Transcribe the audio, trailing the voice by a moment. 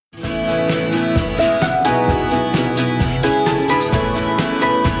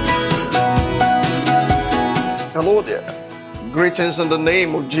Hello there. Greetings in the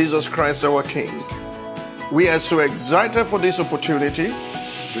name of Jesus Christ our King. We are so excited for this opportunity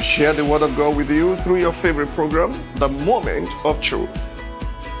to share the Word of God with you through your favorite program, The Moment of Truth.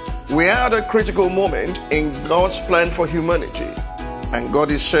 We are at a critical moment in God's plan for humanity, and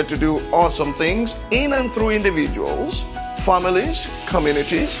God is set to do awesome things in and through individuals, families,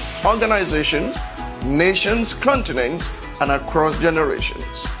 communities, organizations, nations, continents, and across generations.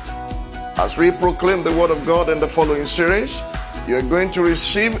 As we proclaim the Word of God in the following series, you are going to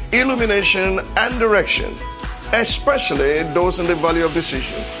receive illumination and direction, especially those in the valley of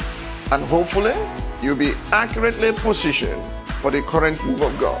decision. And hopefully, you'll be accurately positioned for the current move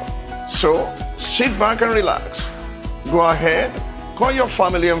of God. So, sit back and relax. Go ahead, call your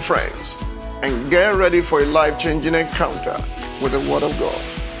family and friends, and get ready for a life-changing encounter with the Word of God.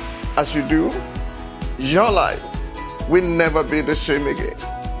 As you do, your life will never be the same again.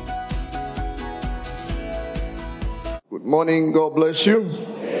 Good morning. God bless you.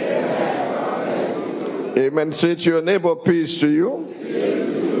 Amen. Amen. Say to your neighbor, peace to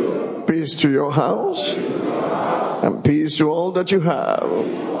you. Peace to your house. And peace to all that you have.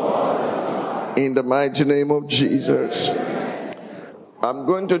 In the mighty name of Jesus. I'm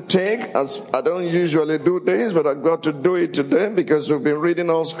going to take, as I don't usually do this, but I've got to do it today because we've been reading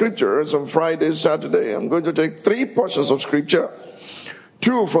our scriptures on Friday, Saturday. I'm going to take 3 portions of scripture.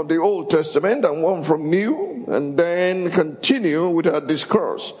 2 from the Old Testament and 1 from New, and then continue with our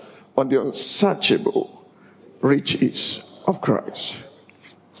discourse on the unsearchable riches of Christ.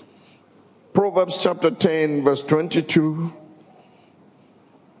 Proverbs chapter 10 verse 22.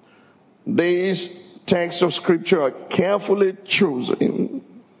 These texts of scripture are carefully chosen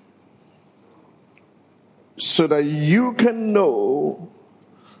so that you can know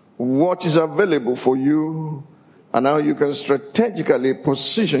what is available for you and how you can strategically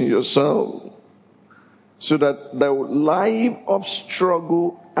position yourself so that the life of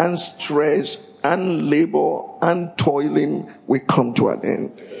struggle and stress and labor and toiling will come to an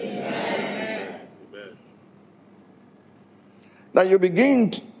end. Amen. That you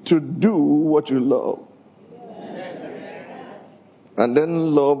begin to do what you love. And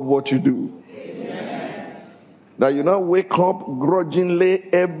then love what you do. That you not wake up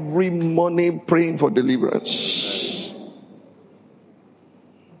grudgingly every morning praying for deliverance.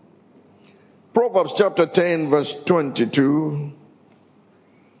 Proverbs chapter 10 verse 22.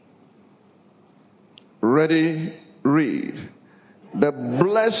 Ready, read. The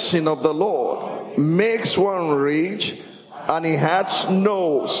blessing of the Lord makes one rich, and he has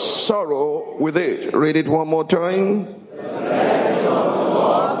no sorrow with it. Read it one more time. The blessing of the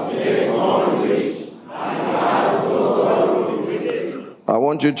Lord makes one rich, and he has no sorrow with it. I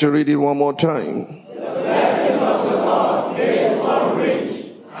want you to read it one more time.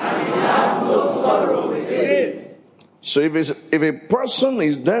 So if a person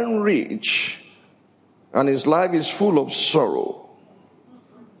is then rich and his life is full of sorrow,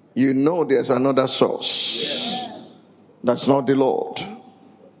 you know there's another source. That's not the Lord.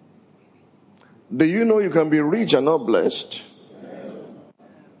 Do you know you can be rich and not blessed?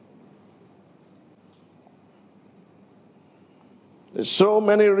 There's so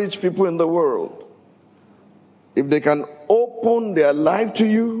many rich people in the world. If they can open their life to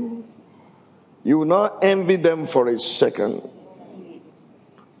you, you will not envy them for a second.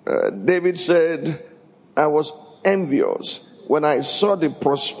 David said, I was envious when I saw the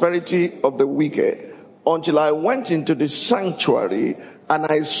prosperity of the wicked until I went into the sanctuary and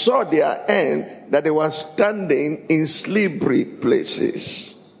I saw their end, that they were standing in slippery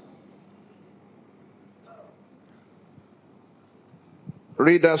places.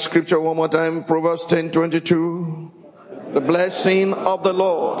 Read that scripture one more time. Proverbs 10:22. The blessing of the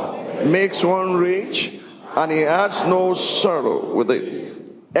Lord makes one rich, and he adds no sorrow with it.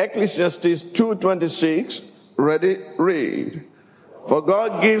 Ecclesiastes 2:26. Ready? Read. For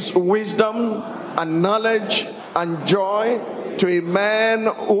God gives wisdom and knowledge and joy to a man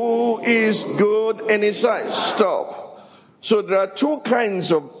who is good in his sight. Stop. So there are 2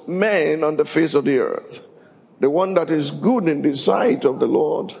 kinds of men on the face of the earth. The one that is good in the sight of the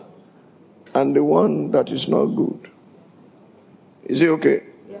Lord, and the one that is not good. Is it okay?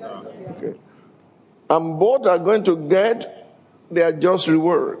 Okay. And both are going to get their just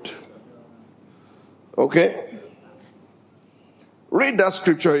reward. Okay? Read that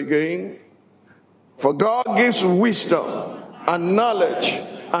scripture again. For God gives wisdom and knowledge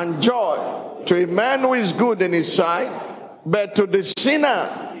and joy to a man who is good in his sight, but to the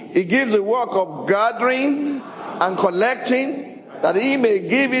sinner he gives the work of gathering and collecting, that he may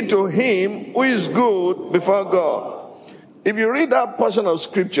give it to him who is good before God. If you read that portion of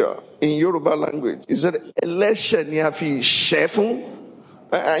scripture, in Yoruba language. He said, "Eleshe ni a fi ṣẹ́ fún."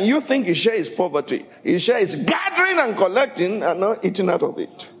 And you think Isha is poverty. Isha is gathering and collecting and not eating out of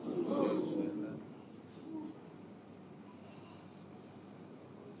it.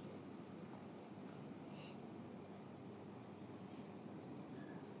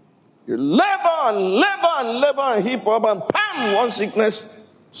 You labor and labor and labor and heap up, and bam, one sickness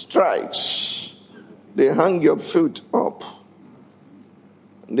strikes. They hang your foot up.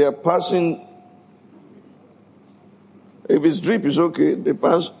 They are passing. If it's drip, it's okay. They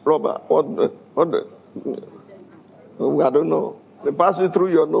pass rubber. I don't know. They pass it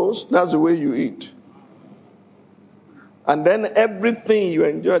through your nose. That's the way you eat. And then everything you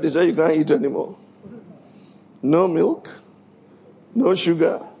enjoy, they say you can't eat anymore. No milk, no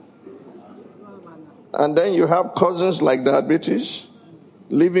sugar. And then you have cousins like diabetes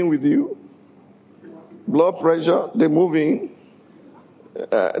living with you. Blood pressure, they move in.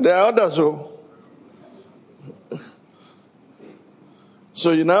 There are others who.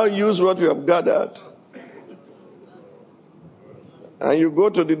 So you now use what you have gathered. And you go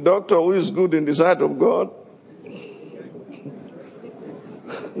to the doctor who is good in the sight of God.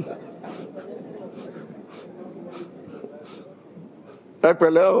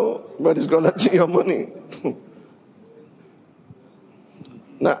 But he's collecting your money.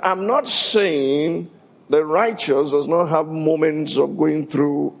 Now, I'm not saying the righteous does not have moments of going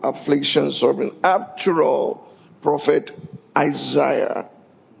through affliction, suffering. After all, Prophet Isaiah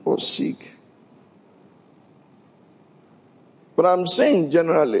was sick. But I'm saying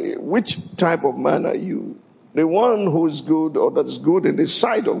generally, which type of man are you? The one who is good or that's good in the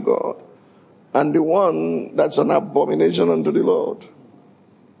sight of God, and the one that's an abomination unto the Lord.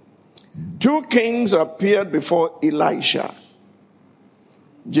 2 kings appeared before Elisha.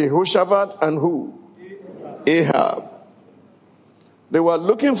 Jehoshaphat and who? Ahab. They were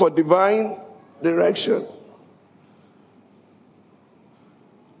looking for divine direction.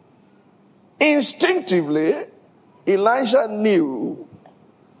 Instinctively, Elisha knew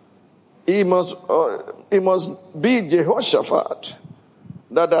he must be Jehoshaphat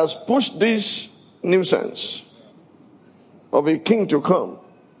that has pushed this nuisance of a king to come.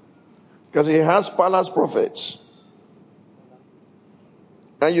 Because he has palace prophets.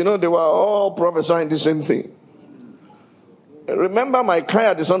 And you know, they were all prophesying the same thing. Remember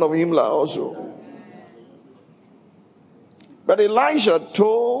Micaiah, the son of Imlah also. But Elisha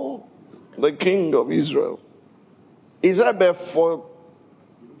told the king of Israel, "Is that before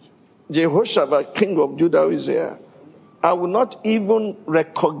Jehoshaphat, king of Judah, is here? I will not even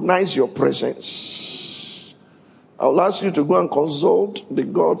recognize your presence. I will ask you to go and consult the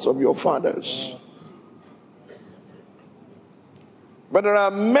gods of your fathers." But there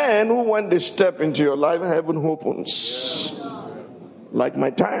are men who, when they step into your life, heaven opens. Like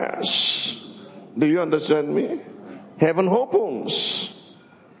my tires. Do you understand me? Heaven opens.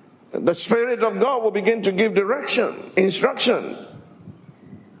 The Spirit of God will begin to give direction, instruction.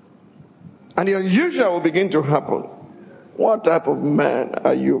 And the unusual will begin to happen. What type of man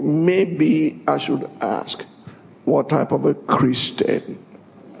are you? Maybe I should ask, what type of a Christian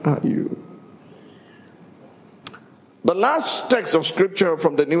are you? The last text of scripture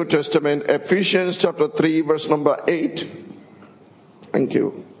from the New Testament, Ephesians chapter 3, verse number 8. Thank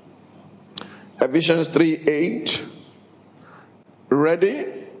you. Ephesians 3:8. Ready?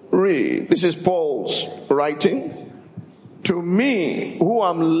 Read. This is Paul's writing. "To me, who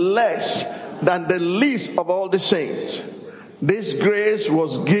am less than the least of all the saints, this grace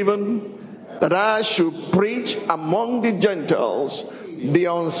was given that I should preach among the Gentiles the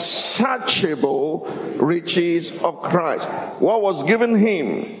unsearchable riches of Christ." What was given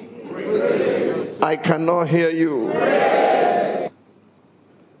him? I cannot hear you.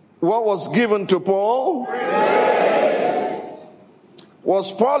 What was given to Paul?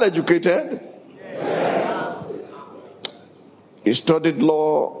 Was Paul educated? He studied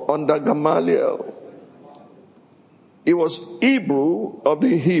law under Gamaliel. He was Hebrew of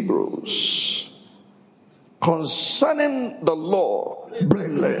the Hebrews. Concerning the law,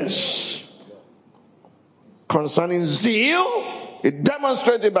 blameless. Concerning zeal, he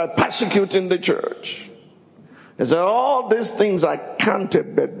demonstrated by persecuting the church. He said, all these things I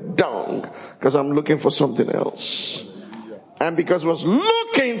counted but dung, because I'm looking for something else. And because I was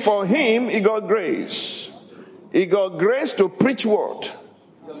looking for him, he got grace. He got grace to preach what?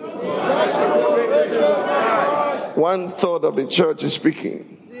 1/3 of the church is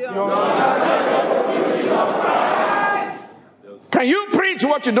speaking. Can you preach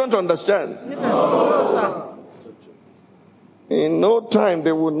what you don't understand? In no time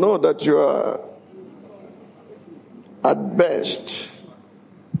they will know that you are at best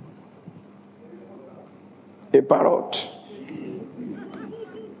A parrot.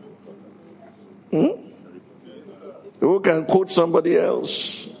 Who can quote somebody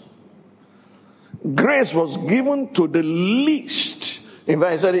else? Grace was given to the least. In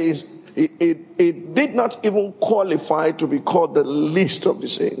fact, he said it did not even qualify to be called the least of the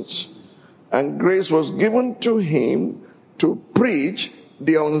saints. And grace was given to him to preach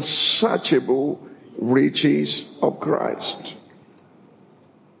the unsearchable riches of Christ.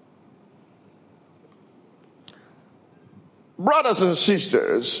 Brothers and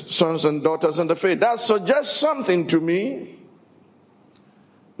sisters, sons and daughters in the faith, that suggests something to me,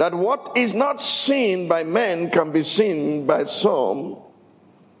 that what is not seen by men can be seen by some,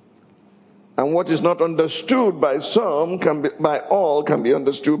 and what is not understood by some by all can be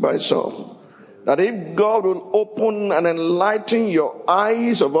understood by some. That if God will open and enlighten your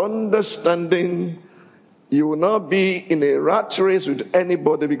eyes of understanding, you will not be in a rat race with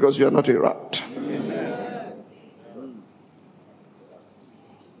anybody because you are not a rat.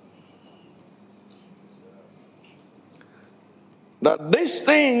 That these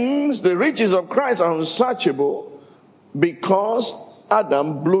things, the riches of Christ, are unsearchable because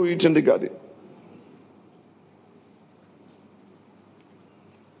Adam blew it in the garden.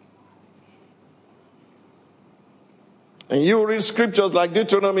 And you read scriptures like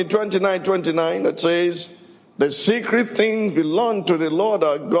Deuteronomy 29:29 that says, the secret things belong to the Lord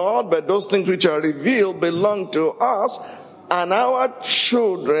our God, but those things which are revealed belong to us and our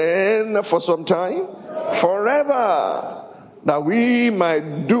children for some time, forever, that we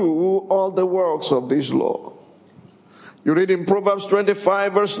might do all the works of this law. You read in Proverbs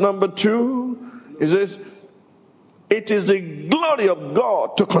 25 verse number 2, it says, it is the glory of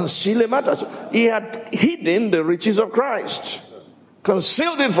God to conceal a matter. He had hidden the riches of Christ,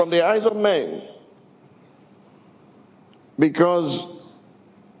 concealed it from the eyes of men, because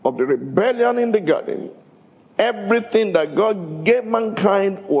of the rebellion in the garden. Everything that God gave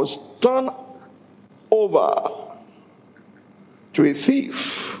mankind was turned over to a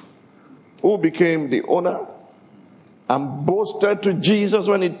thief who became the owner and boasted to Jesus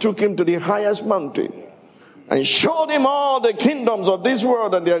when he took him to the highest mountain and showed him all the kingdoms of this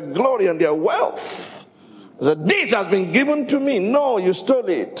world and their glory and their wealth. He said, this has been given to me. No, you stole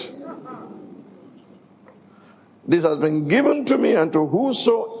it. This has been given to me, and to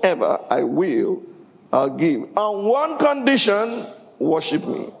whosoever I will, I'll give. On one condition, worship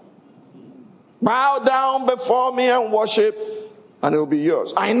me. Bow down before me and worship, and it will be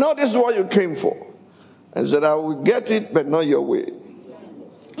yours. I know this is what you came for. And said, I will get it, but not your way.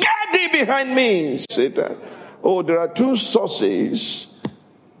 Get thee behind me, Satan. Oh, there are two sources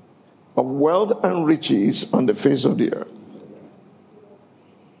of wealth and riches on the face of the earth.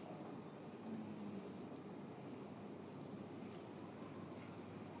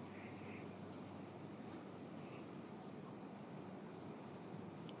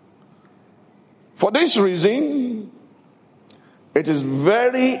 For this reason, it is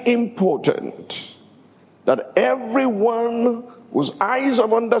very important that everyone whose eyes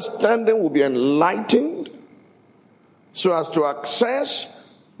of understanding will be enlightened so as to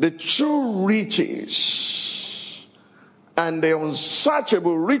access the true riches and the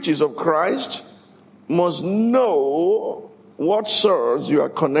unsearchable riches of Christ, must know what source you are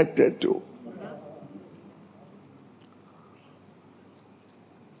connected to.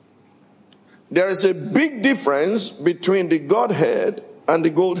 There is a big difference between the Godhead and the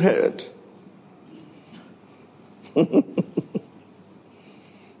Godhead.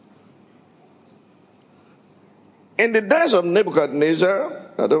 In the days of Nebuchadnezzar,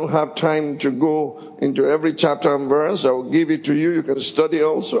 I don't have time to go into every chapter and verse. I will give it to you. You can study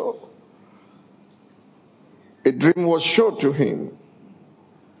also. A dream was showed to him.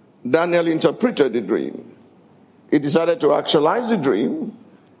 Daniel interpreted the dream. He decided to actualize the dream,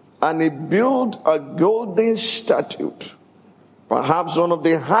 and he built a golden statue, perhaps one of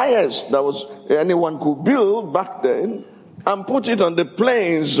the highest that was anyone could build back then, and put it on the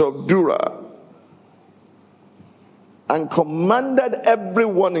plains of Dura, and commanded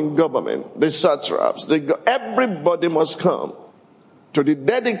everyone in government, the satraps, everybody must come to the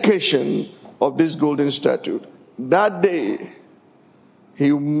dedication of this golden statue. That day,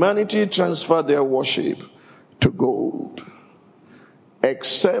 humanity transferred their worship to gold,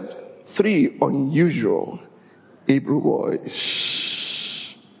 except 3 unusual Hebrew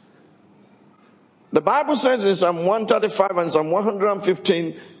boys. The Bible says in Psalm 135 and Psalm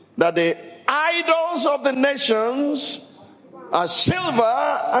 115 that the idols of the nations are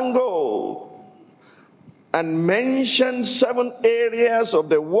silver and gold, and mentioned 7 areas of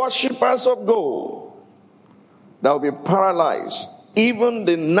the worshippers of gold that will be paralyzed even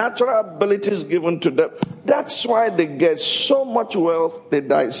the natural abilities given to them. That's why they get so much wealth, they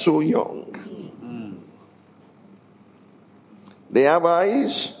die so young. They have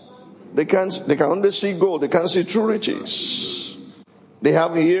eyes, they can only see gold, they can't see true riches. They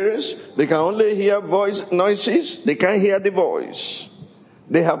have ears, they can only hear voice noises, they can't hear the voice.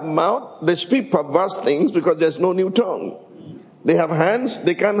 They have mouth, they speak perverse things because there's no new tongue. They have hands,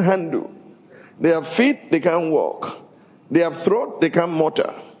 they can't handle. They have feet, they can't walk. They have throat, they can't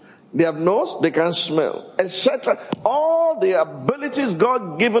mutter. They have nose, they can't smell, etc. All the abilities,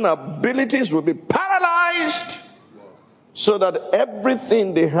 God-given abilities, will be paralyzed so that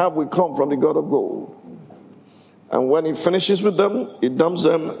everything they have will come from the God of gold. And when he finishes with them, he dumps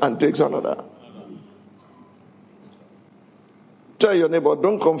them and takes another. Tell your neighbor,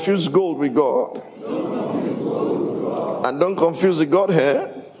 don't confuse gold with God. And don't confuse the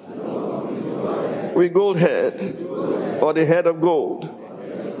Godhead with gold head or the head of gold.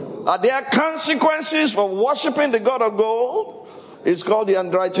 Are there consequences for worshiping the God of gold? It's called the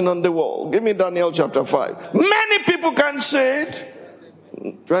handwriting on the wall. Give me Daniel chapter 5. Many people can say it.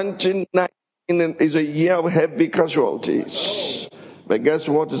 2019 is a year of heavy casualties. But guess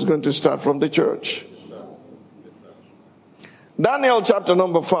what is going to start from the church? Daniel chapter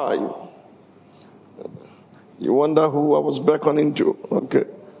number 5. You wonder who I was beckoning to. Okay.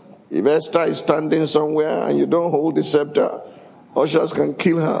 If Esther is standing somewhere and you don't hold the scepter, ushers can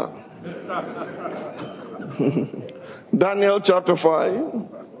kill her. Daniel chapter 5.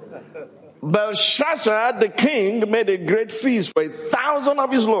 Belshazzar the king made a great feast for 1,000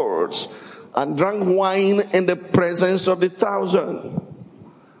 of his lords and drank wine in the presence of the 1,000.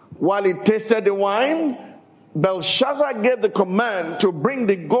 While he tasted the wine, Belshazzar gave the command to bring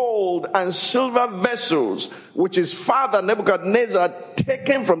the gold and silver vessels which his father Nebuchadnezzar had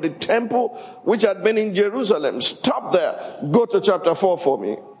taken from the temple which had been in Jerusalem. Stop there. Go to chapter 4 for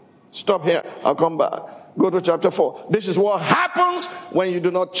me. Stop here. I'll come back. Go to chapter 4. This is what happens when you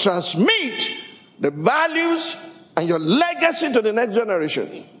do not transmit the values and your legacy to the next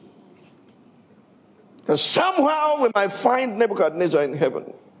generation. Because somehow we might find Nebuchadnezzar in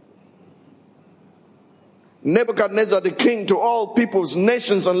heaven. Nebuchadnezzar the king to all peoples,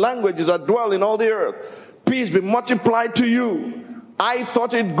 nations, and languages that dwell in all the earth. Peace be multiplied to you. I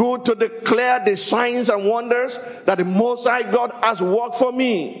thought it good to declare the signs and wonders that the Most High God has worked for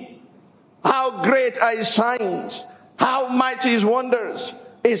me. How great are his signs, how mighty his wonders.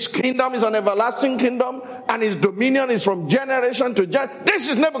 His kingdom is an everlasting kingdom, and his dominion is from generation to generation. This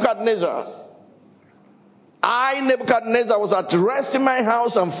is Nebuchadnezzar. I, Nebuchadnezzar, was at rest in my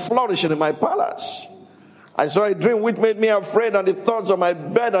house and flourishing in my palace. I saw a dream which made me afraid, and the thoughts of my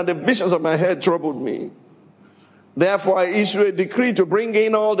bed and the visions of my head troubled me. Therefore I issued a decree to bring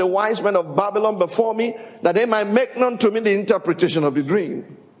in all the wise men of Babylon before me, that they might make known to me the interpretation of the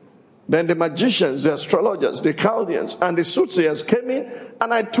dream. Then the magicians, the astrologers, the Chaldeans, and the soothsayers came in,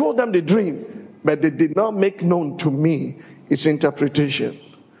 and I told them the dream, but they did not make known to me its interpretation.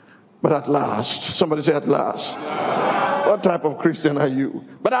 But at last, somebody say at last. What type of Christian are you?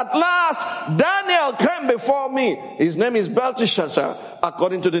 But at last, Daniel came before me. His name is Belteshazzar,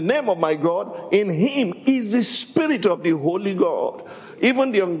 according to the name of my God. In him is the spirit of the Holy God.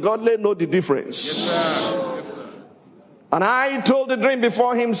 Even the ungodly know the difference. Yes, sir. Yes, sir. And I told the dream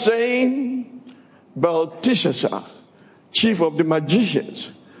before him, saying, Belteshazzar, chief of the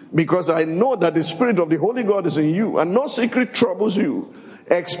magicians, because I know that the spirit of the Holy God is in you, and no secret troubles you.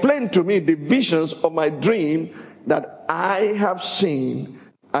 Explain to me the visions of my dream that I have seen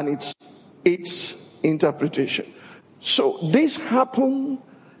and its interpretation. So this happened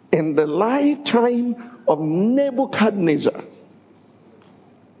in the lifetime of Nebuchadnezzar.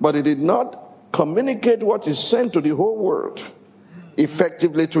 But he did not communicate what is sent to the whole world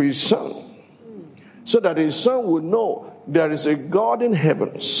effectively to his son, so that his son would know there is a God in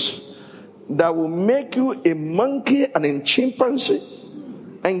heavens that will make you a monkey and a chimpanzee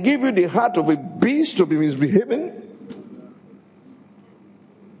and give you the heart of a beast to be misbehaving,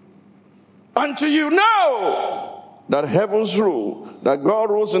 until you know that heavens rule, that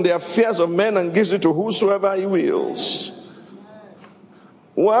God rules in the affairs of men and gives it to whosoever he wills.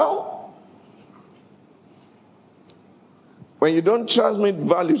 Well, when you don't transmit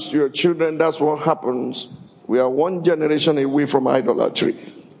values to your children, that's what happens. We are one generation away from idolatry.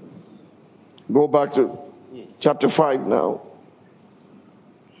 Go back to chapter 5 now.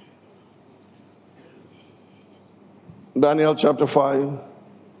 Daniel chapter 5.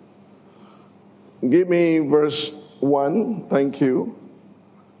 Give me verse 1. Thank you.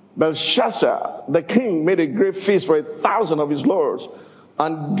 Belshazzar, the king, made a great feast for 1,000 of his lords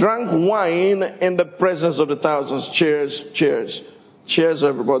and drank wine in the presence of the thousands. Cheers, cheers. Cheers,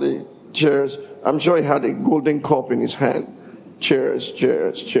 everybody. Cheers. I'm sure he had a golden cup in his hand. Cheers,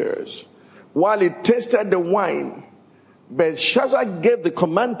 cheers, cheers. While he tasted the wine, Belshazzar gave the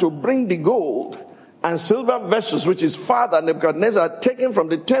command to bring the gold and silver vessels which his father Nebuchadnezzar had taken from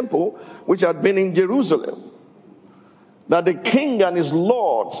the temple which had been in Jerusalem, that the king and his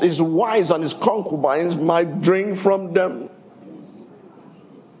lords, his wives and his concubines might drink from them.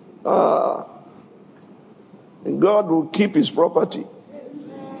 God will keep his property.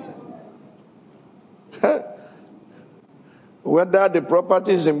 Whether the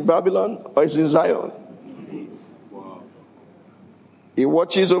property is in Babylon or is in Zion. He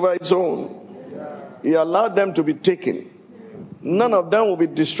watches over his own. He allowed them to be taken. None of them will be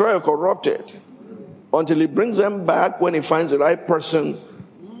destroyed or corrupted until he brings them back when he finds the right person.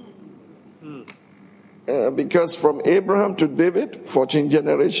 Because from Abraham to David, 14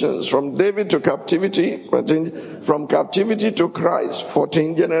 generations. From David to captivity, 14, from captivity to Christ,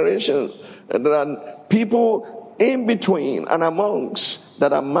 14 generations. And there are people in between and amongst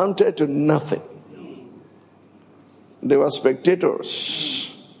that amounted to nothing. They were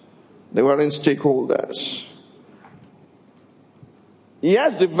spectators. They weren't stakeholders.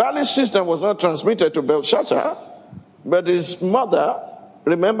 Yes, the value system was not transmitted to Belshazzar, but his mother,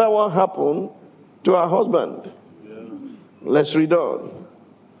 remember what happened to her husband. Let's read on.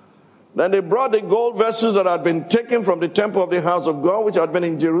 Then they brought the gold vessels that had been taken from the temple of the house of God, which had been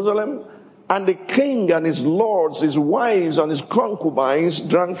in Jerusalem, and the king and his lords, his wives and his concubines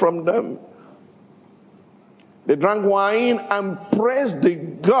drank from them. They drank wine and praised the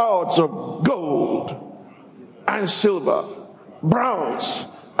gods of gold and silver, bronze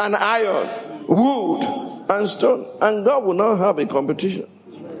and iron, wood and stone. And God will not have a competition.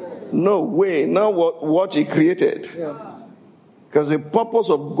 No way, not what he created. Because the purpose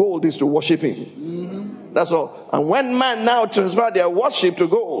of gold is to worship him. That's all. And when man now transfer their worship to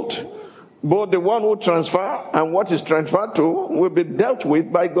gold, both the one who transfer and what is transferred to will be dealt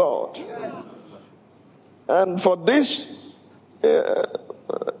with by God. And for this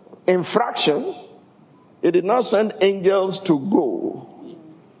infraction, he did not send angels to go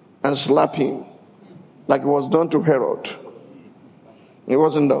and slap him like it was done to Herod. It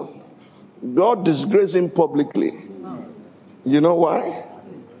wasn't done. God disgraced him publicly. You know why?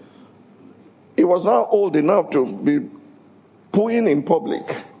 He was not old enough to be pooing in public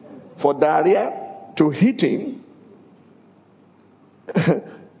for diarrhea to hit him.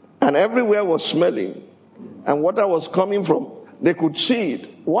 And everywhere was smelling. And water was coming from. They could see it.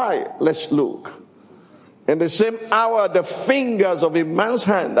 Why? Let's look. In the same hour, the fingers of a man's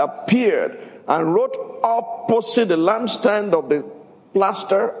hand appeared and wrote opposite the lampstand of the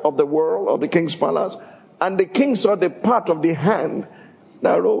plaster of the world of the king's palace. And the king saw the part of the hand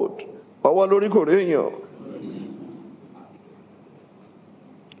that wrote.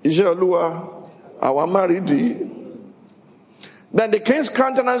 Then the king's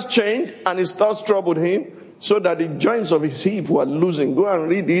countenance changed and his thoughts troubled him, so that the joints of his hip were loosened. Go and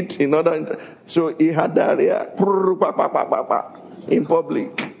read it in order. So he had diarrhea in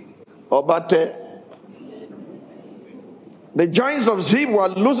public. Obate. The joints of his hip were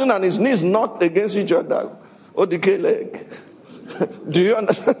loosened and his knees knocked against each other. Odike leg. Do you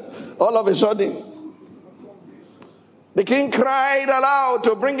understand? All of a sudden, the king cried aloud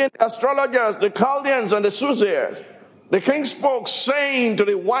to bring in astrologers, the Chaldeans and the soothsayers. The king spoke, saying to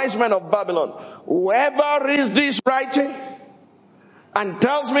the wise men of Babylon, whoever reads this writing and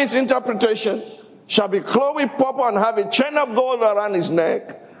tells me its interpretation shall be clothed with purple and have a chain of gold around his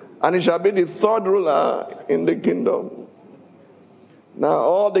neck, and he shall be the third ruler in the kingdom. Now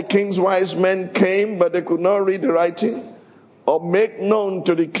all the king's wise men came, but they could not read the writing or make known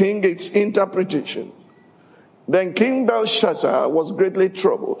to the king its interpretation. Then King Belshazzar was greatly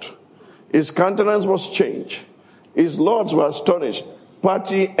troubled. His countenance was changed. His lords were astonished.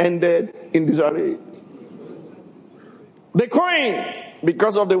 Party ended in disarray. The queen,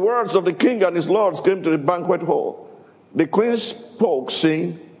 because of the words of the king and his lords, came to the banquet hall. The queen spoke,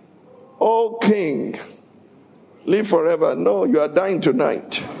 saying, O king, live forever. No, you are dying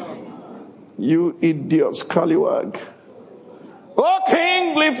tonight. You idiot, scallywag. O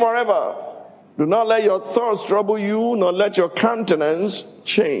king, live forever. Do not let your thoughts trouble you, nor let your countenance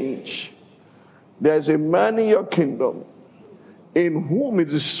change. There is a man in your kingdom in whom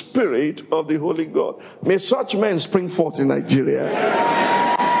is the spirit of the Holy God. May such men spring forth in Nigeria.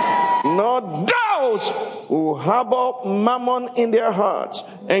 Not those who harbor mammon in their hearts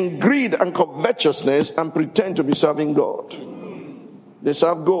and greed and covetousness and pretend to be serving God. They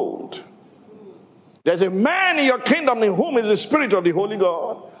serve gold. There's a man in your kingdom in whom is the spirit of the Holy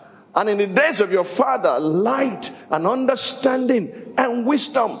God. And in the days of your father, light and understanding and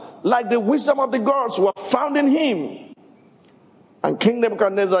wisdom, like the wisdom of the gods, were found in him. And King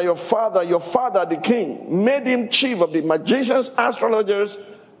Nebuchadnezzar, your father, the king, made him chief of the magicians, astrologers,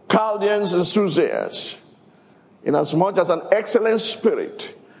 Chaldeans, and soothsayers. Inasmuch as an excellent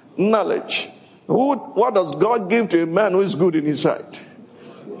spirit, knowledge. What does God give to a man who is good in his sight?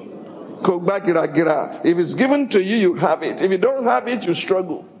 If it's given to you, you have it. If you don't have it, you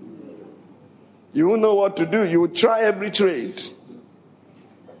struggle. You won't know what to do. You will try every trade.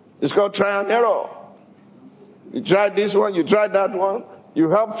 It's called try and error. You try this one, you try that one. You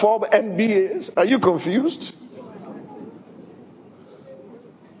have 4 MBAs. Are you confused?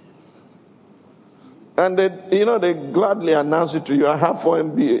 And they gladly announce it to you. I have 4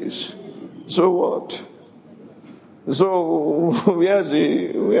 MBAs. So what? So where's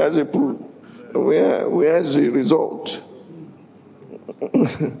the proof? Where's the result?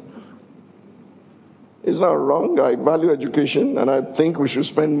 It's not wrong. I value education, and I think we should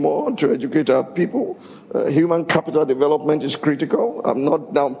spend more to educate our people. Human capital development is critical. I'm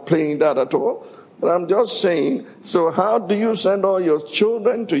not downplaying that at all. But I'm just saying, so how do you send all your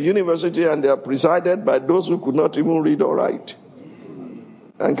children to university and they are presided by those who could not even read or write?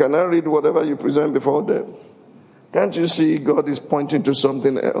 And cannot read whatever you present before them? Can't you see God is pointing to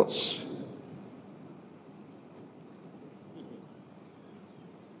something else?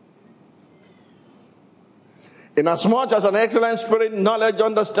 Inasmuch as an excellent spirit, knowledge,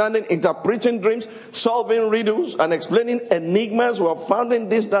 understanding, interpreting dreams, solving riddles, and explaining enigmas were found in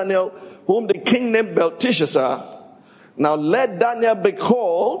this Daniel, whom the king named Belteshazzar. Now let Daniel be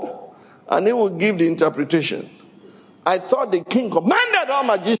called, and he will give the interpretation. I thought the king commanded all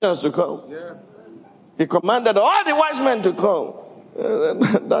magicians to come. Yeah. He commanded all the wise men to come.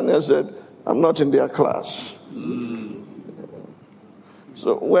 Daniel said, I'm not in their class.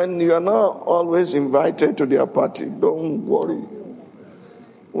 So when you are not always invited to their party, don't worry.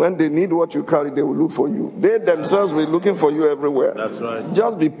 When they need what you carry, they will look for you. They themselves will be looking for you everywhere. That's right.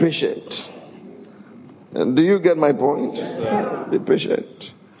 Just be patient. And do you get my point? Yes, sir. Be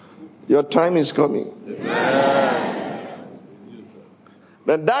patient. Your time is coming. Amen.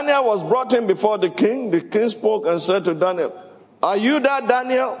 Then Daniel was brought in before the king. The king spoke and said to Daniel, are you that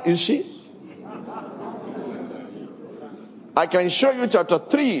Daniel? You see? I can show you chapter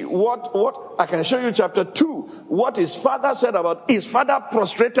 3. What? I can show you chapter 2. What his father said about his father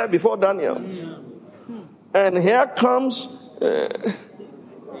prostrated before Daniel. And here comes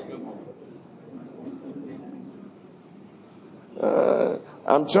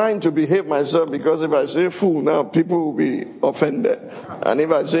I'm trying to behave myself, because if I say fool now, people will be offended. And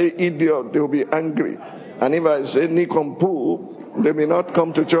if I say idiot, they will be angry. And if I say nincompoop, they may not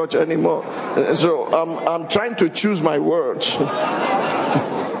come to church anymore. So I'm trying to choose my words.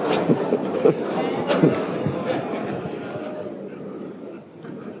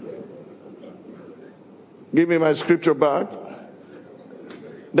 Give me my scripture back.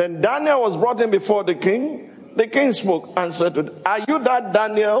 Then Daniel was brought in before the king. The king spoke and said to him, are you that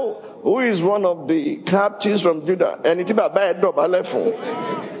Daniel who is one of the captives from Judah? And it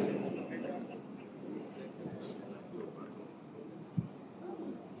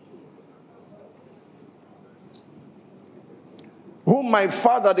whom my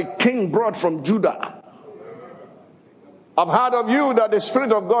father the king brought from Judah. I've heard of you that the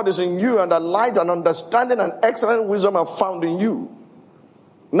Spirit of God is in you, and that light and understanding and excellent wisdom are found in you.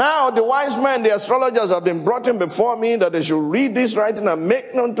 Now the wise men, the astrologers, have been brought in before me, that they should read this writing and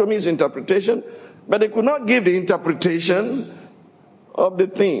make known to me its interpretation, but they could not give the interpretation of the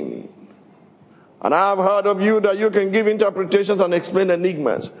thing. And I have heard of you that you can give interpretations and explain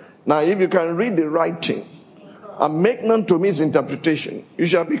enigmas. Now if you can read the writing and make known to me its interpretation, you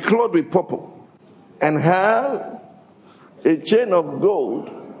shall be clothed with purple and have a chain of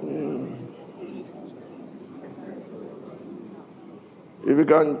gold. If you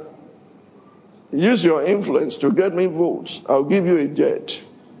can use your influence to get me votes, I'll give you a jet.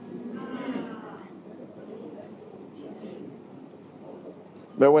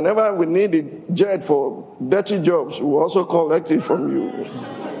 But whenever we need a jet for dirty jobs, we'll also collect it from you.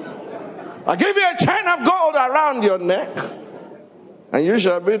 I'll give you a chain of gold around your neck, and you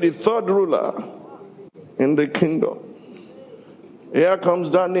shall be the third ruler in the kingdom. Here comes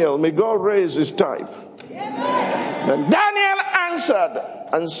Daniel. May God raise his type. Then Daniel answered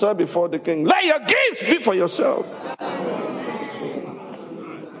and said before the king, let your gifts be for yourself.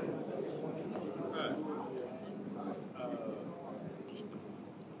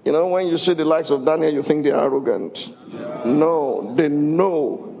 You know, when you see the likes of Daniel, you think they're arrogant. No, they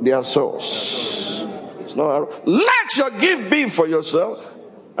know their source. It's not arrogant. Let your gift be for yourself.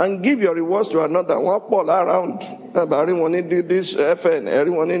 and give your rewards to another. One Paul around. Everyone do this FN,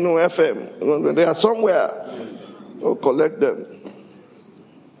 everyone know FM. They are somewhere. Oh, collect them.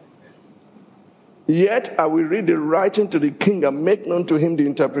 Yet I will read the writing to the king and make known to him the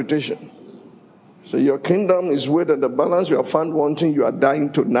interpretation. So your kingdom is weighed on the balance. You are found wanting. You are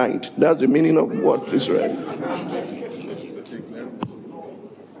dying tonight. That's the meaning of what Israel.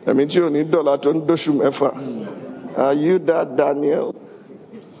 I mean, you need dollar to do. Are you that Daniel?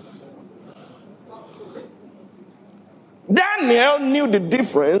 Daniel knew the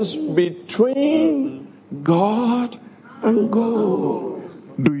difference between God and gold.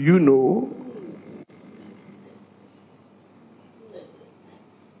 Do you know?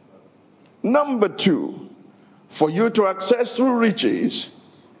 Number 2, for you to access through riches,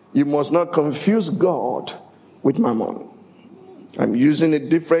 you must not confuse God with mammon. I'm using a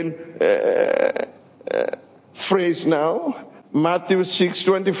different phrase now. Matthew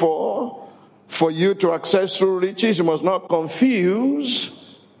 6:24. For you to access through riches, you must not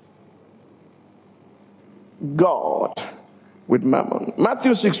confuse God with mammon.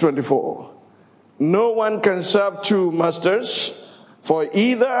 Matthew 6:24. No one can serve two masters, for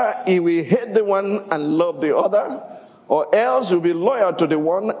either he will hate the one and love the other, or else he will be loyal to the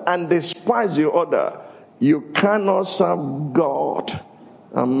one and despise the other. You cannot serve God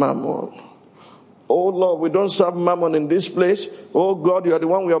and mammon. Oh Lord, we don't serve mammon in this place. Oh God, you are the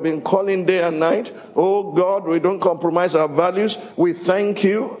one we have been calling day and night. Oh God, we don't compromise our values. We thank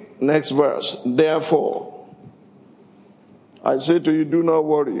you. Next verse. Therefore, I say to you, do not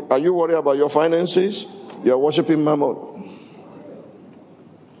worry. Are you worried about your finances? You are worshiping mammon.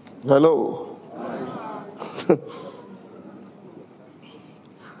 Hello.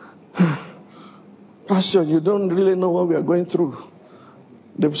 Pastor, you don't really know what we are going through.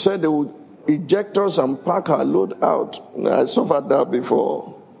 They've said they would eject us and pack our load out. I suffered that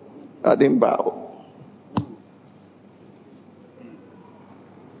before. I didn't bow.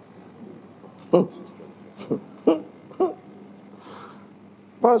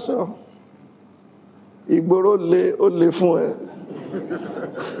 Pastor, Igboro le fún ẹ.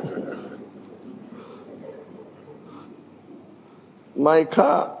 My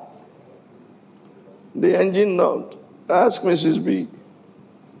car, the engine knocked. Ask Mrs. B.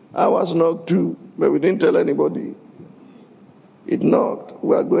 I was knocked too, but we didn't tell anybody. It knocked.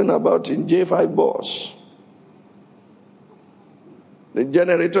 We are going about in J5 bus. The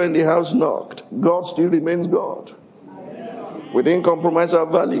generator in the house knocked. God still remains God. We didn't compromise our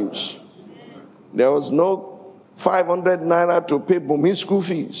values. There was no 500 naira to pay Bumi's school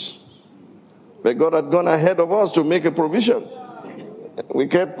fees. But God had gone ahead of us to make a provision. We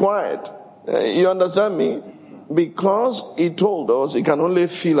kept quiet. You understand me? Because he told us he can only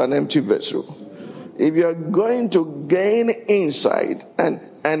fill an empty vessel. If you are going to gain insight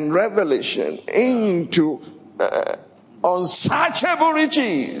and revelation into unsearchable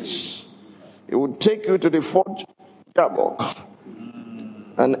riches, it will take you to the fourth Jabbok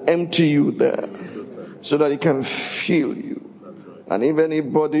and empty you there so that he can fill you. And if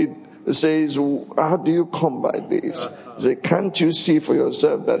anybody says, how do you come by this? Say, can't you see for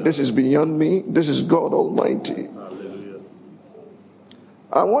yourself that this is beyond me? This is God Almighty.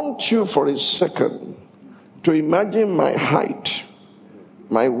 I want you for a second to imagine my height,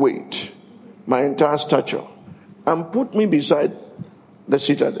 my weight, my entire stature, and put me beside the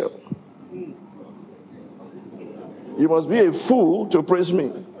citadel. You must be a fool to praise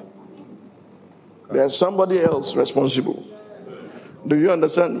me. There's somebody else responsible. Do you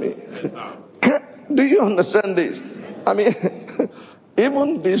understand me? Do you understand this? I mean,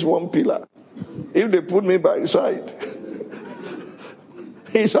 even this one pillar, if they put me by his side,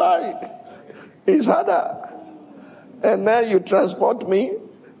 his height is harder. And now you transport me,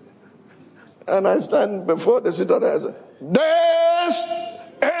 and I stand before the citadel and say, this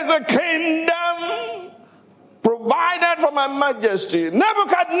is a kingdom provided for my majesty.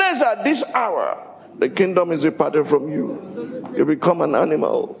 Nebuchadnezzar, this hour, the kingdom is departed from you. You become an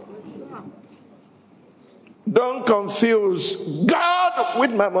animal. Don't confuse God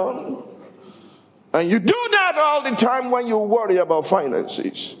with mammon. And you do that all the time when you worry about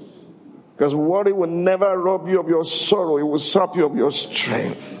finances. Because worry will never rob you of your sorrow. It will sap you of your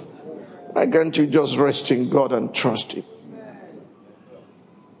strength. Why can't you just rest in God and trust Him?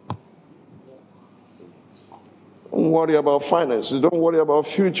 Don't worry about finances. Don't worry about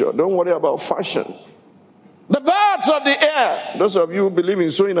future. Don't worry about fashion. The birds of the air. Those of you who believe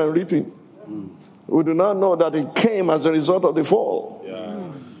in sowing and reaping, who do not know that it came as a result of the fall.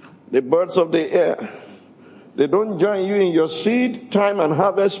 Yeah. The birds of the air, they don't join you in your seed, time, and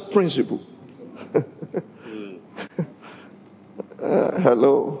harvest principle.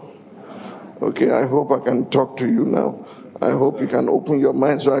 Hello. Okay, I hope I can talk to you now. I hope you can open your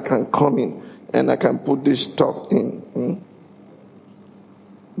mind so I can come in and I can put this stuff in.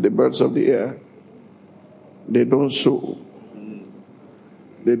 The birds of the air, they don't sow.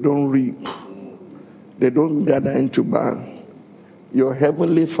 They don't reap. They don't gather into barn. Your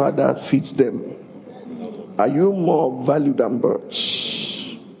heavenly Father feeds them. Are you more valued than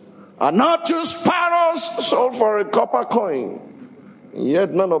birds? Are not 2 sparrows sold for a copper coin?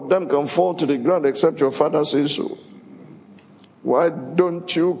 Yet none of them can fall to the ground except your Father says so. Why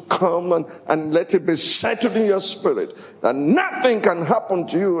don't you come and let it be settled in your spirit that nothing can happen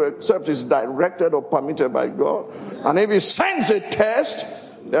to you except it's directed or permitted by God? And if he sends a test,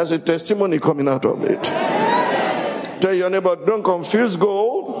 there's a testimony coming out of it. Tell your neighbor, don't confuse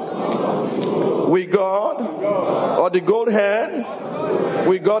gold with God, or the gold head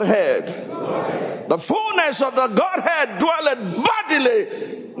with Godhead. The fullness of the Godhead dwelleth bodily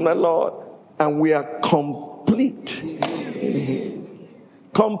in the Lord, and we are complete in him.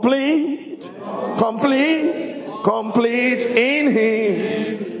 Complete in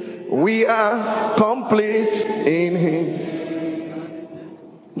him. We are complete in him.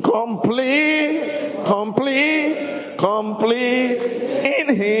 Complete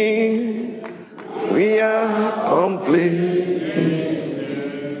in him. We are complete in him.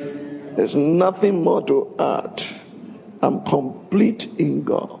 There's nothing more to add. I'm complete in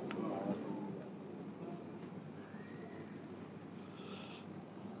God.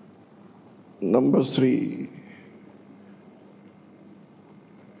 Number 3.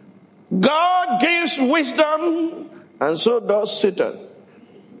 God gives wisdom, and so does Satan.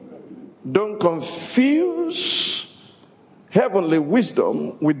 Don't confuse heavenly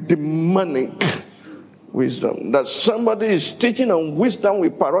wisdom with demonic wisdom. That somebody is teaching on wisdom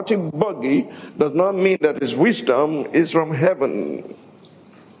with parroting buggy does not mean that his wisdom is from heaven.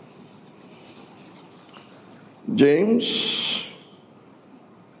 James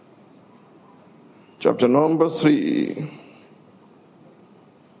chapter number 3.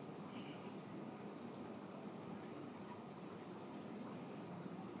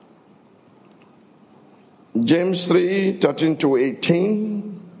 James 3, 13 to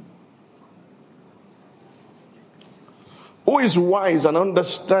 18. Who is wise and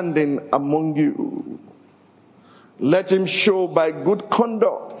understanding among you? Let him show by good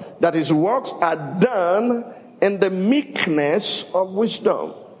conduct that his works are done in the meekness of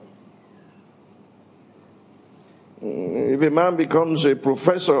wisdom. If a man becomes a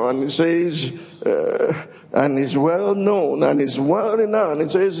professor and he says, and is well known and is well renowned,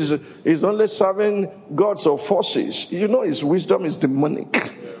 and says he's only serving gods or forces, you know his wisdom is demonic.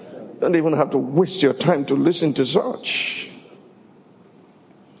 You don't even have to waste your time to listen to such.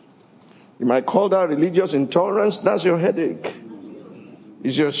 You might call that religious intolerance. That's your headache.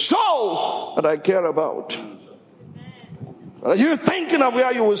 It's your soul that I care about. Are you thinking of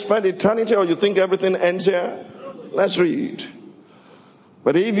where you will spend eternity, or you think everything ends here? Let's read.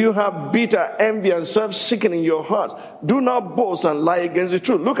 But if you have bitter envy and self-seeking in your heart, do not boast and lie against the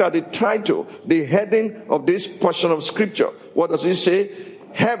truth. Look at the title, the heading of this portion of scripture. What does it say?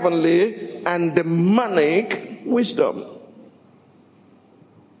 Heavenly and demonic wisdom.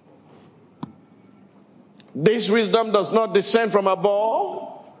 This wisdom does not descend from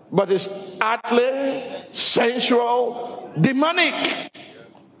above, but is earthly, sensual, demonic.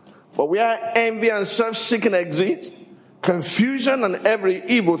 For where envy and self-seeking exist, confusion and every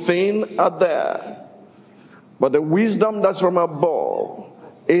evil thing are there. But the wisdom that's from above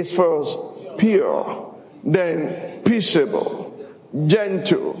is first pure, then peaceable,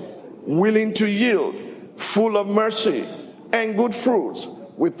 gentle, willing to yield, full of mercy and good fruits,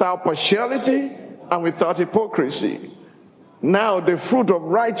 without partiality and without hypocrisy. Now the fruit of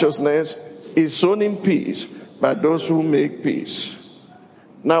righteousness is sown in peace by those who make peace.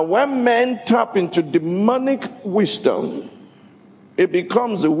 Now when men tap into demonic wisdom, it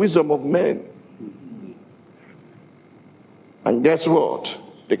becomes the wisdom of men. And guess what?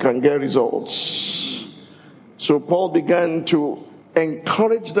 They can get results. So Paul began to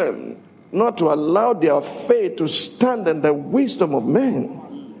encourage them not to allow their faith to stand in the wisdom of men.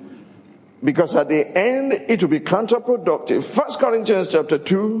 Because at the end, it will be counterproductive. 1 Corinthians chapter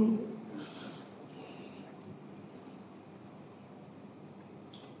 2.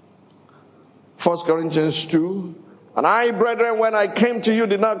 First Corinthians 2. And I, brethren, when I came to you,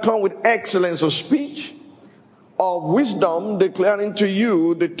 did not come with excellence of speech, of wisdom, declaring to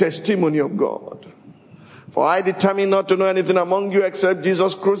you the testimony of God. For I determined not to know anything among you except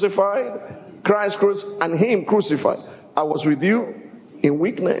Jesus crucified, Christ crucified, and him crucified. I was with you in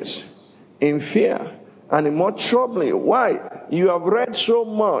weakness, in fear, and more troubling. Why? You have read so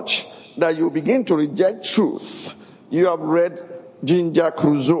much that you begin to reject truth. You have read Ginger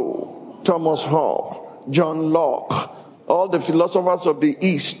Crusoe, Thomas Hobbes, John Locke, all the philosophers of the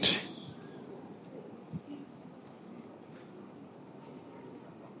East.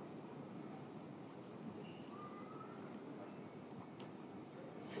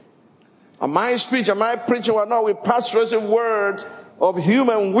 And my speech and my preaching were not with persuasive words of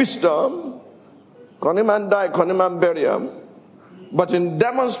human wisdom, Koniman die, Koniman bury him, but in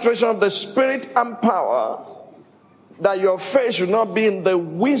demonstration of the Spirit and power, that your faith should not be in the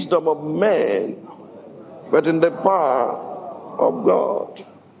wisdom of men, but in the power of God.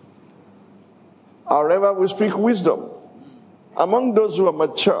 However, we speak wisdom among those who are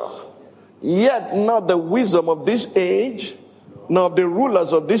mature, yet not the wisdom of this age, nor of the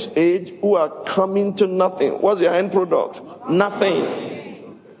rulers of this age who are coming to nothing. What's your end product?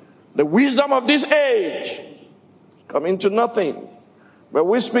 Nothing. The wisdom of this age coming to nothing. But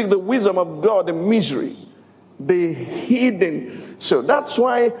we speak the wisdom of God in misery, the hidden. So that's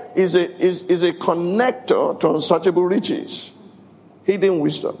why is a connector to unsearchable riches. Hidden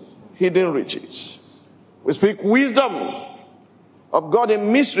wisdom, hidden riches. We speak wisdom of God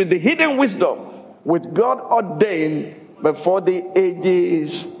in mystery, the hidden wisdom with God ordained before the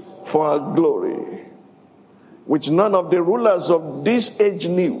ages for our glory, which none of the rulers of this age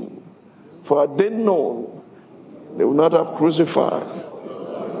knew, for had they known, they would not have crucified.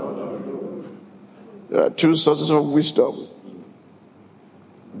 There are two sources of wisdom: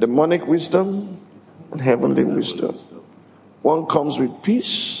 demonic wisdom and heavenly wisdom. One comes with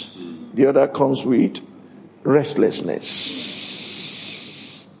peace, the other comes with restlessness.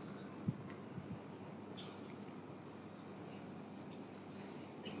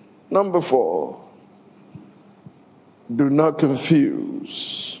 Number 4, do not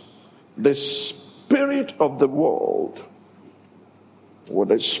confuse the spirit of the world with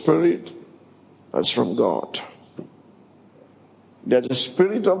the spirit that's from God. There's a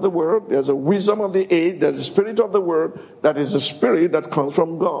spirit of the world, there's a wisdom of the age, there's a spirit of the world that is a spirit that comes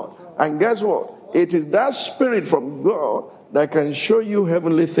from God. And guess what? It is that spirit from God that can show you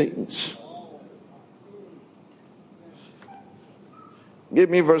heavenly things. Give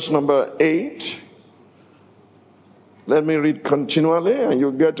me verse number 8. Let me read continually, and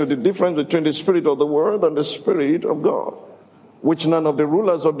you'll get to the difference between the spirit of the world and the spirit of God, which none of the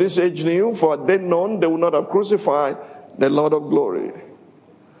rulers of this age knew, for had they known, they would not have crucified the Lord of glory.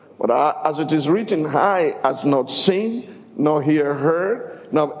 But as it is written, eye has not seen, nor ear heard,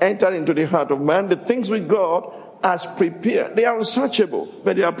 nor have entered into the heart of man the things which God has prepared. They are unsearchable,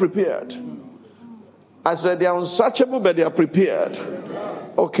 but they are prepared. I said they are unsearchable, but they are prepared.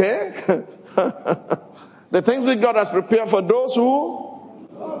 Okay? The things that God has prepared for those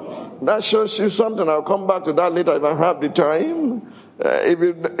who... That shows you something. I'll come back to that later if I have the time. If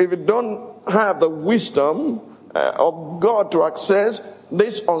you don't have the wisdom of God to access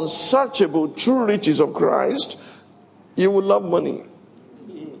this unsearchable true riches of Christ, you will love money.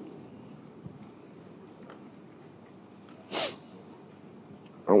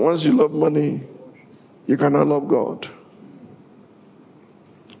 And once you love money, you cannot love God.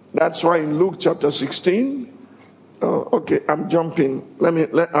 That's why in Luke chapter 16, I'm jumping.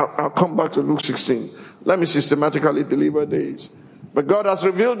 I'll come back to Luke 16. Let me systematically deliver these. But God has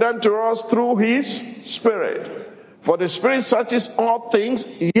revealed them to us through His Spirit. For the Spirit searches all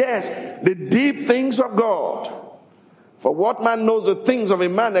things, yes, the deep things of God. For what man knows the things of a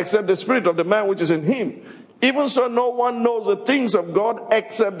man except the spirit of the man which is in him? Even so, no one knows the things of God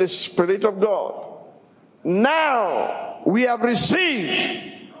except the Spirit of God. Now we have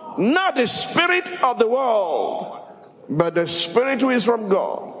received not the spirit of the world, but the Spirit who is from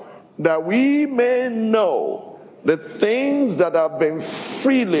God, that we may know the things that have been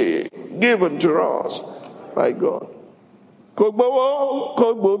freely given to us by God. Kogbowo,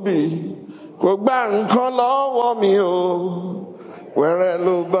 kogbobi, kogba nkan lọ́wọ́ mi o, wẹ́rẹ́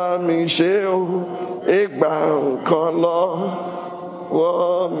ló bá mi ṣe o, ìgbà nkan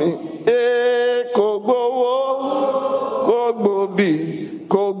lọ́wọ́ mi. Kogbowo, kogbobi,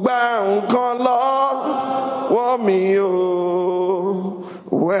 kogba nkan lọ́wọ́ mi o,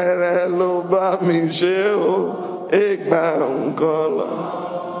 wẹ́rẹ́ ló bá mi ṣe o, ìgbà nkan lọ́wọ́.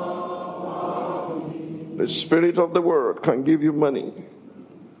 The spirit of the world can give you money.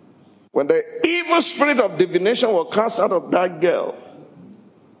 When the evil spirit of divination was cast out of that girl,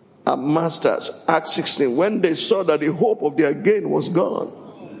 her masters, Acts 16, when they saw that the hope of their gain was gone,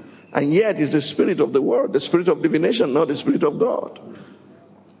 and yet it's the spirit of the world, the spirit of divination, not the spirit of God.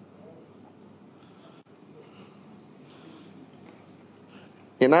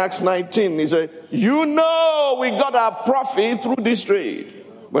 In Acts 19, he said, you know we got our profit through this trade.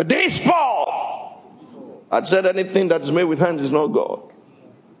 But this Paul had said anything that is made with hands is not God.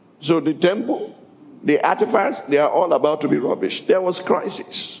 So the temple, the artifacts, they are all about to be rubbish. There was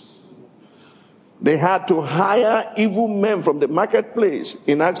crisis. They had to hire evil men from the marketplace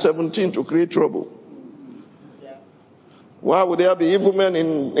in Acts 17 to create trouble. Why would there be evil men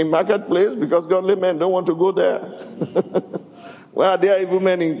in marketplace? Because godly men don't want to go there. Why are there evil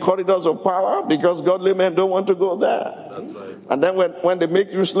men in corridors of power? Because godly men don't want to go there. That's right. And then when they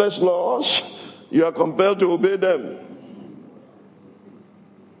make useless laws, you are compelled to obey them.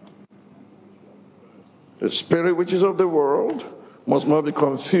 The spirit which is of the world must not be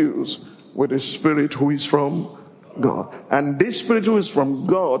confused with the spirit who is from God. And this spirit who is from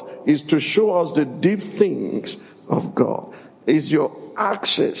God is to show us the deep things of God. Is your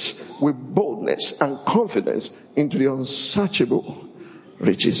access with boldness and confidence into the unsearchable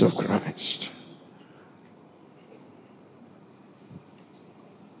riches of Christ.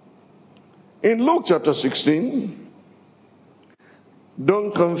 In Luke chapter 16,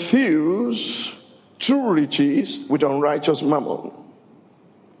 don't confuse true riches with unrighteous mammon.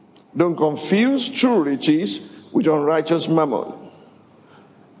 Don't confuse true riches with unrighteous mammon.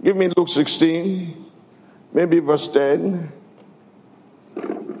 Give me Luke 16, maybe verse 10.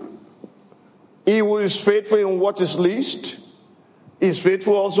 He who is faithful in what is least is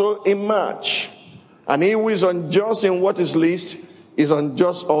faithful also in much. And he who is unjust in what is least is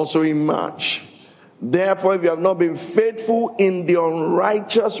unjust also in much. Therefore, if you have not been faithful in the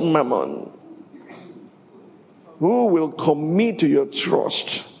unrighteous mammon, who will commit to your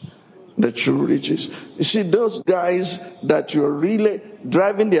trust the true riches? You see, those guys that you're really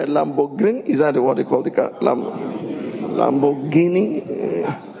driving their Lamborghini, is that what they call the car? Lamborghini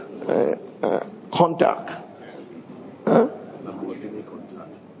contact. Huh?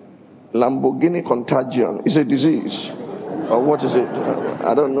 Lamborghini contagion. It's a disease. Or what is it?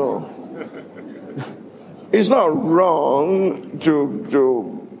 I don't know. It's not wrong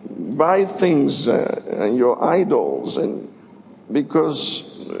to buy things and your idols, and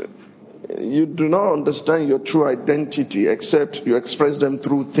because you do not understand your true identity except you express them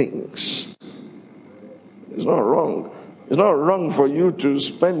through things. It's not wrong. It's not wrong for you to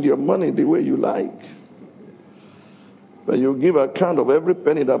spend your money the way you like, but you give account of every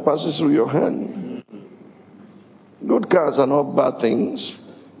penny that passes through your hand. Good cars are not bad things.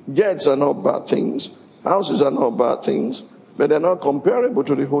 Jets are not bad things. Houses are not bad things, but they're not comparable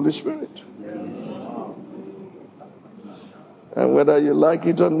to the Holy Spirit. And whether you like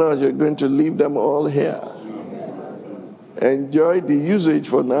it or not, you're going to leave them all here. Enjoy the usage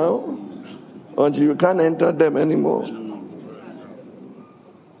for now until you can't enter them anymore.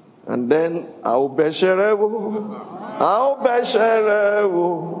 And then,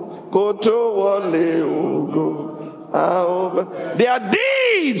 their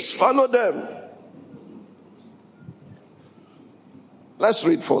deeds follow them. Let's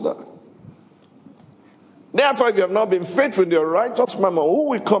read further. Therefore, if you have not been faithful in your righteous mammon, who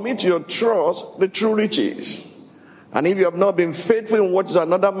will commit to your trust the true riches? And if you have not been faithful in what is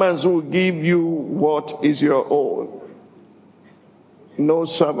another man's, who will give you what is your own? No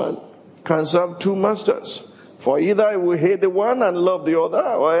servant can serve two masters. For either he will hate the one and love the other,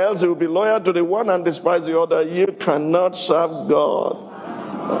 or else he will be loyal to the one and despise the other. You cannot serve God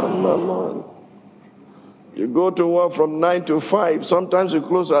and mammon. You go to work from 9 to 5. Sometimes you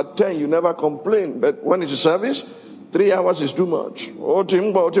close at 10. You never complain. But when it's a service, 3 hours is too much.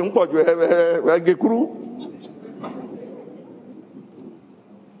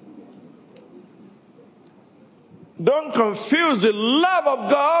 Don't confuse the love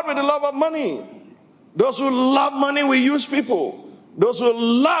of God with the love of money. Those who love money will use people. Those who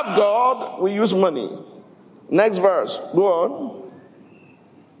love God will use money. Next verse. Go on.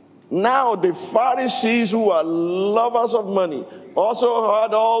 Now the Pharisees, who are lovers of money, also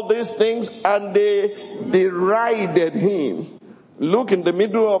heard all these things, and they derided him. Look in the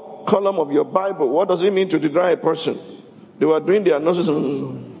middle of column of your Bible. What does it mean to deride a person? They were doing their noses.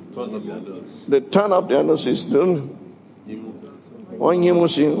 They turn up their noses. The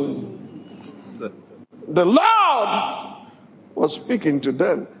Lord was speaking to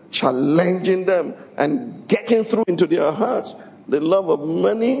them, challenging them, and getting through into their hearts. The love of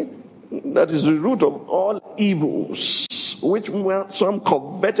money, that is the root of all evils, which some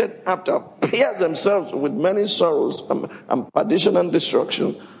coveted after, pierced themselves with many sorrows and perdition and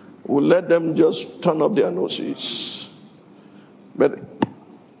destruction, will let them just turn up their noses. But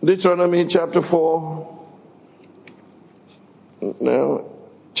Deuteronomy chapter 4, now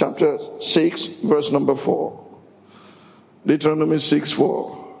chapter 6, verse number 4. Deuteronomy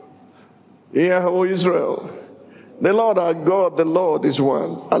 6:4. Hear, O Israel, the Lord our God, the Lord is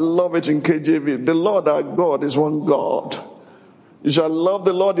one. I love it in KJV. The Lord our God is one God. You shall love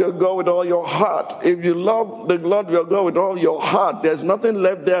the Lord your God with all your heart. If you love the Lord your God with all your heart, there's nothing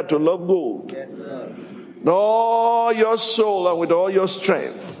left there to love gold. Yes, sir. With all your soul and with all your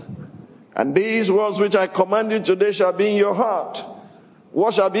strength. And these words which I command you today shall be in your heart.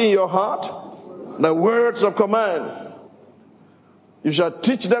 What shall be in your heart? The words of command. You shall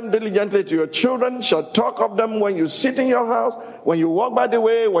teach them diligently to your children, shall talk of them when you sit in your house, when you walk by the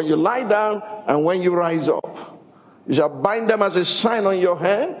way, when you lie down, and when you rise up. You shall bind them as a sign on your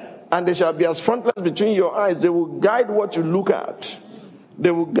hand, and they shall be as frontlets between your eyes. They will guide what you look at.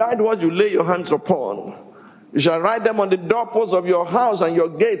 They will guide what you lay your hands upon. You shall write them on the doorposts of your house and your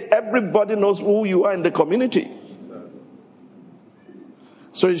gates. Everybody knows who you are in the community.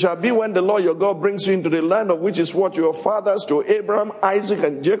 So it shall be when the Lord your God brings you into the land of which is what your fathers to Abraham, Isaac,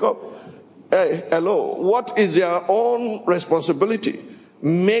 and Jacob. Hey, hello. What is your own responsibility?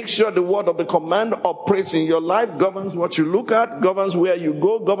 Make sure the word of the command operates in your life, governs what you look at, governs where you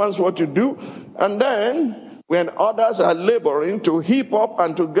go, governs what you do. And then, when others are laboring to heap up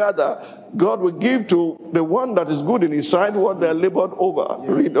and to gather, God will give to the one that is good in his sight what they are labored over.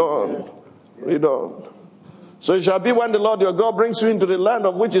 Read on. Read on. So it shall be when the Lord your God brings you into the land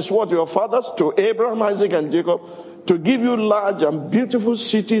of which is what your fathers to Abraham, Isaac, and Jacob, to give you large and beautiful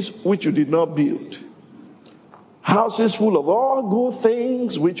cities which you did not build. Houses full of all good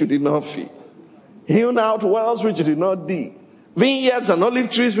things which you did not feed. Hewn out wells which you did not dig. Vineyards and olive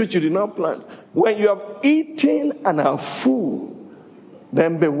trees which you did not plant. When you have eaten and are full,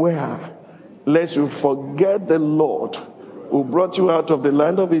 then beware lest you forget the Lord who brought you out of the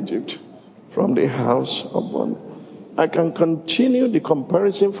land of Egypt, from the house of bondage. I can continue the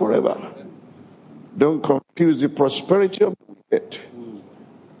comparison forever. Don't confuse the prosperity of the wicked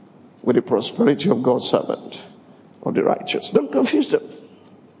with the prosperity of God's servant or the righteous. Don't confuse them.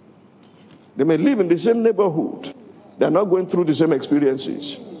 They may live in the same neighborhood. They are not going through the same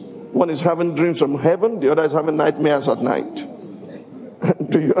experiences. One is having dreams from heaven, the other is having nightmares at night.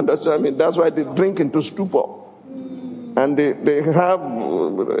 Do you understand? I mean, that's why they drink into stupor. And they have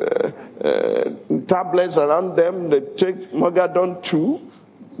tablets around them. They take Mogadon 2,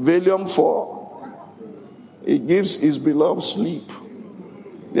 Valium 4. He gives his beloved sleep.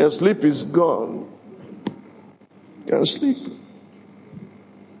 Their sleep is gone. Can't sleep.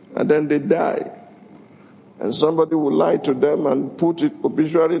 And then they die. And somebody will lie to them and put it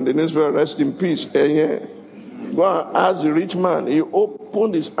obituary in the newspaper, rest in peace. Go and ask the rich man. He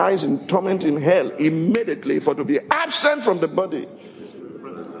opened his eyes in torment in hell immediately for to be absent from the body.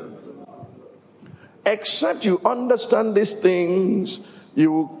 Except you understand these things,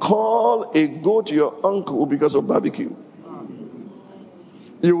 you will call a goat your uncle because of barbecue.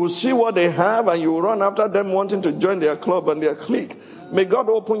 You will see what they have and you will run after them wanting to join their club and their clique. May God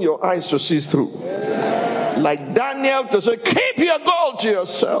open your eyes to see through. Like Daniel to say, keep your gold to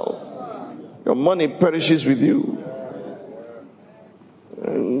yourself. Your money perishes with you.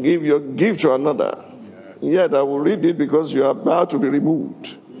 And give your gift to another. Yet I will read it because you are about to be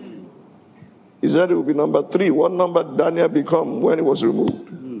removed. He said it will be number 3. What number did Daniel become when he was removed?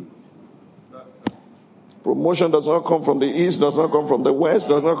 Promotion does not come from the east, does not come from the west,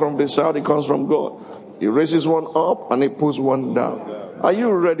 does not come from the south, it comes from God. He raises one up and he puts one down. Are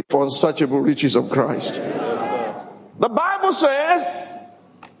you ready for unsearchable riches of Christ? The Bible says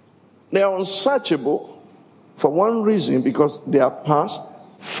they are unsearchable for one reason, because they are past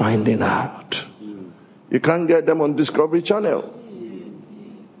finding out. You can't get them on Discovery Channel.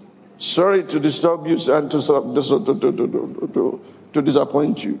 Sorry to disturb you and to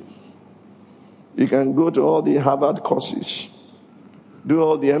disappoint you. You can go to all the Harvard courses, do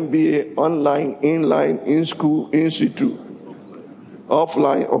all the MBA online, inline, in school, in situ,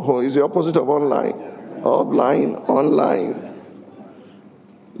 offline, or is the opposite of online, offline, online.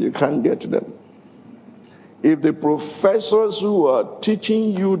 You can't get to them. If the professors who are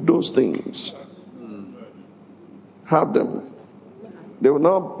teaching you those things have them, they will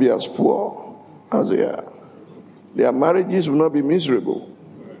not be as poor as they are. Their marriages will not be miserable.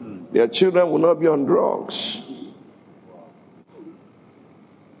 Their children will not be on drugs.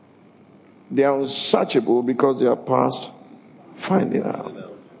 They are unsearchable because they are past finding out.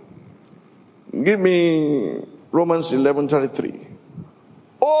 Give me Romans 11:33.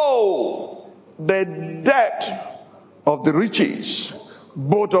 Oh, the depth of the riches,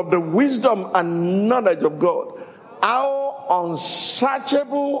 both of the wisdom and knowledge of God. How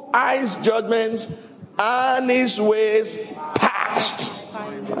unsearchable are his judgments and his ways past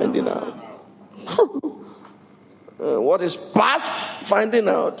finding out. What is past finding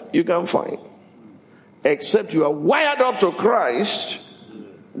out, you can find. Except you are wired up to Christ,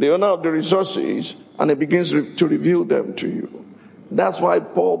 the owner of the resources, and it begins to reveal them to you. That's why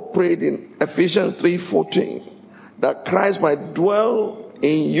Paul prayed in Ephesians 3:14 that Christ might dwell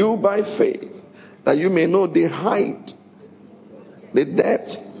in you by faith, that you may know the height, the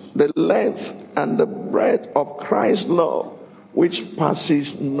depth, the length, and the breadth of Christ's love, which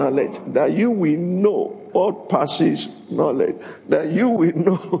passes knowledge. That you will know what passes knowledge. That you will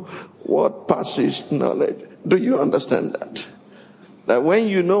know what passes knowledge. Do you understand that? That when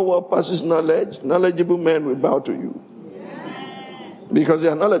you know what passes knowledge, knowledgeable men will bow to you. Because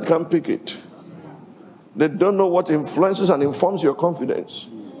their knowledge can't pick it. They don't know what influences and informs your confidence.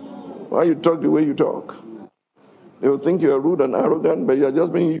 Why you talk the way you talk. They will think you are rude and arrogant, but you are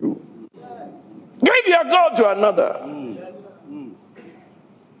just being you. Give your God to another.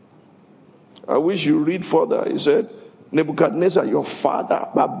 I wish you read further. He said, Nebuchadnezzar, your father,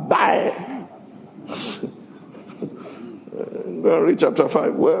 bye-bye. Go and read chapter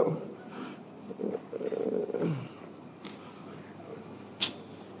 5. Well,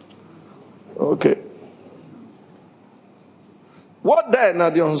 okay. What then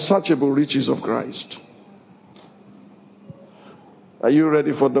are the unsearchable riches of Christ? Are you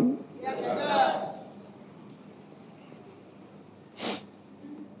ready for them? Yes, sir.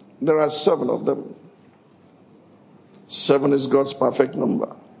 There are 7 of them. 7 is God's perfect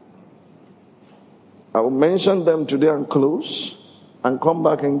number. I will mention them today and close, and come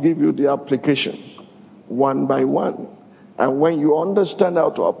back and give you the application one by one. And when you understand how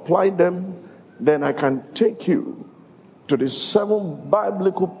to apply them, then I can take you to the 7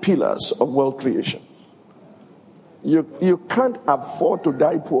 biblical pillars of world creation. You can't afford to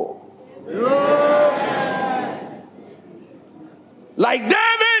die poor. Like David,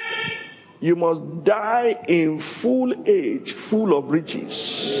 you must die in full age, full of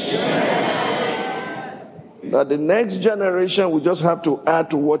riches. That the next generation will just have to add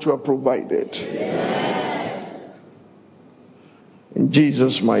to what you have provided. In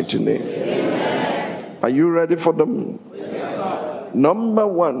Jesus' mighty name. Are you ready for them? Number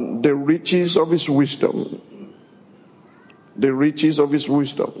 1, the riches of his wisdom. The riches of his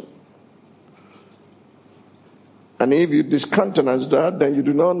wisdom. And if you discountenance that, then you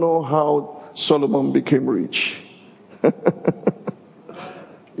do not know how Solomon became rich.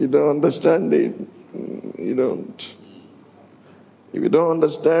 You don't understand it. You don't. If you don't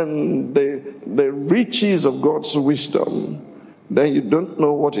understand the riches of God's wisdom, then you don't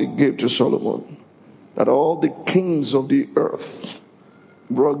know what he gave to Solomon. That all the kings of the earth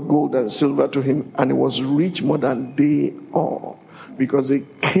brought gold and silver to him, and he was rich more than they all, because they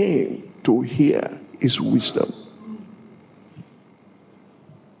came to hear his wisdom.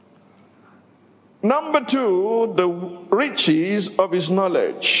 Number 2, the riches of his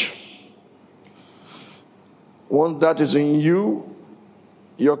knowledge. One that is in you,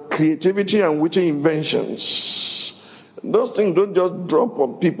 your creativity and witty inventions. Those things don't just drop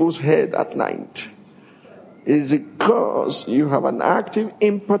on people's head at night. It's because you have an active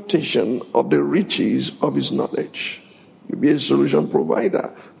impartation of the riches of his knowledge. You'll be a solution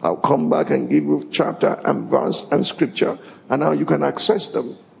provider. I'll come back and give you chapter and verse and scripture, and how you can access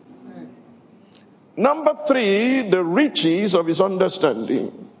them. Number 3, the riches of his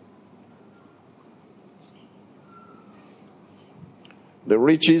understanding. The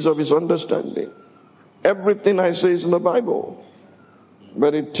riches of his understanding. Everything I say is in the Bible.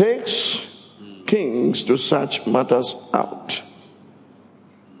 But it takes kings to search matters out.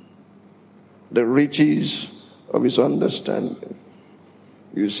 The riches of his understanding.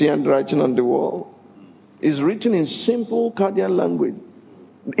 You see handwriting on the wall. It's written in simple Chaldean language.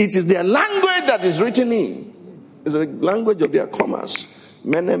 It is their language that is written in. It's the language of their commerce.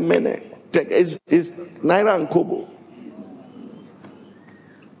 Mene. Is Naira and Kobo.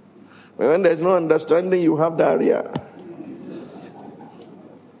 When there's no understanding, you have diarrhea.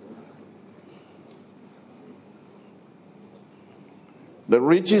 The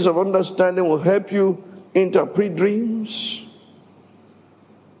riches of understanding will help you interpret dreams,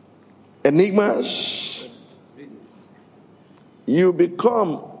 enigmas. You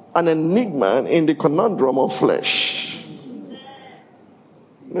become an enigma in the conundrum of flesh.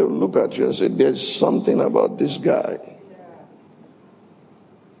 They'll look at you and say, there's something about this guy.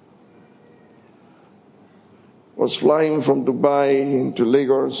 Was flying from Dubai into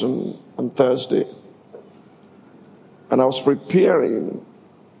Lagos on Thursday. And I was preparing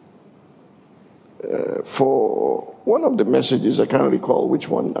for one of the messages. I can't recall which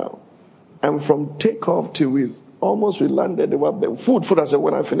one now. And from takeoff till we landed, there were food. I said,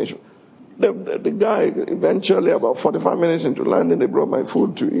 when I finish, The guy, eventually, about 45 minutes into landing, they brought my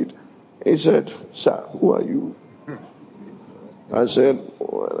food to eat. He said, "Sir, who are you?" I said,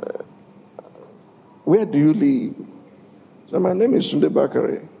 "Where do you live?" So my name is Sunday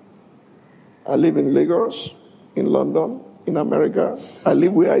Bakare. I live in Lagos, in London, in America. I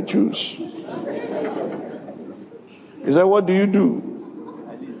live where I choose. He said, "What do you do?"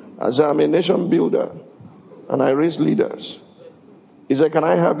 I said, "I'm a nation builder and I raise leaders." He said, "Can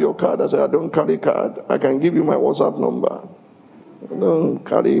I have your card?" I said, "I don't carry card. I can give you my WhatsApp number." I don't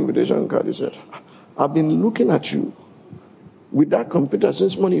carry invitation card. He said, "I've been looking at you with that computer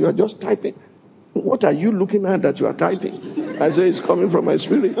since morning. You are just typing. What are you looking at that you are typing?" I said, "It's coming from my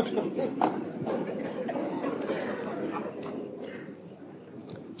spirit."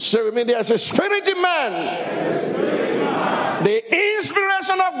 Say with me, there's a spirit in man. The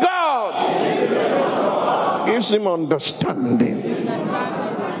inspiration of God gives him understanding.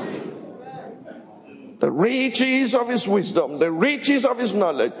 The riches of his wisdom, the riches of his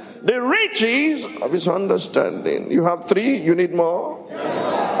knowledge, the riches of his understanding. You have 3, you need more?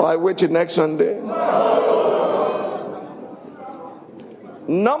 Or I wait till next Sunday?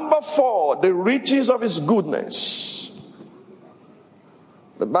 Number 4, the riches of his goodness.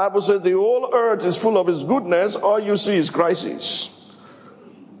 The Bible says the whole earth is full of his goodness. All you see is crisis.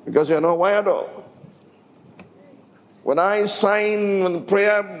 Because you're not wired up. When I sign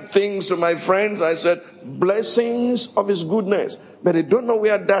prayer things to my friends, I said, blessings of his goodness. But they don't know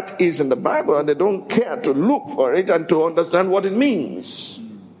where that is in the Bible, and they don't care to look for it and to understand what it means.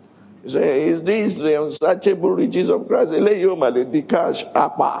 You say, is this the unsearchable riches of Christ?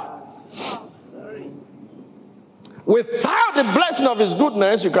 Without the blessing of his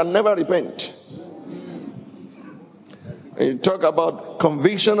goodness, you can never repent. And you talk about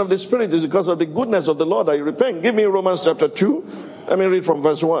conviction of the Spirit. It's because of the goodness of the Lord that you repent. Give me Romans chapter 2. Let me read from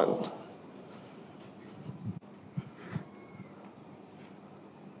verse 1.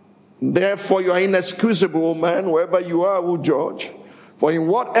 Therefore you are inexcusable, O man, wherever you are who judge. For in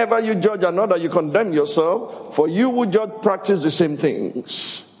whatever you judge another, you condemn yourself. For you who judge practice the same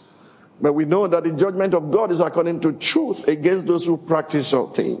things. But we know that the judgment of God is according to truth against those who practice all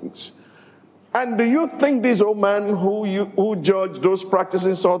things. And do you think this old man who judge those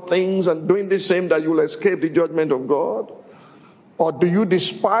practicing all things and doing the same that you will escape the judgment of God? Or do you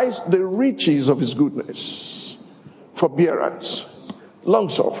despise the riches of his goodness, forbearance,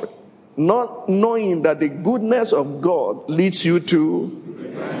 long-suffering, not knowing that the goodness of God leads you to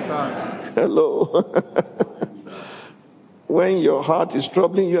repentance? Hello. When your heart is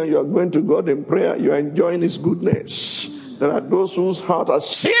troubling you and you are going to God in prayer, you are enjoying his goodness. There are those whose heart are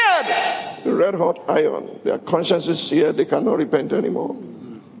seared with red hot iron. Their conscience is seared. They cannot repent anymore.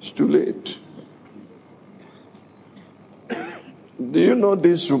 It's too late. Do you know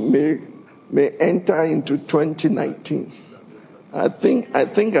this may enter into 2019? I think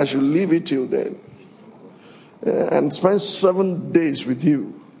I should leave it till then and spend 7 days with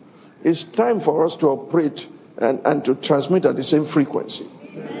you. It's time for us to operate and to transmit at the same frequency.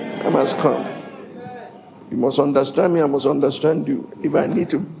 I must come. You must understand me, I must understand you. If I need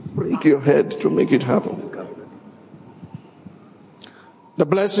to break your head to make it happen. The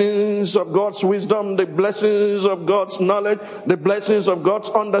blessings of God's wisdom, the blessings of God's knowledge, the blessings of God's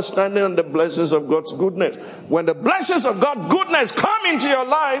understanding, and the blessings of God's goodness. When the blessings of God's goodness come into your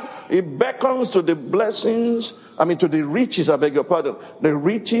life, it beckons to the to the riches, the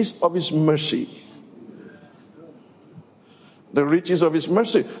riches of his mercy. The riches of his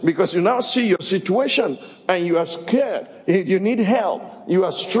mercy. Because you now see your situation and you are scared. You need help. You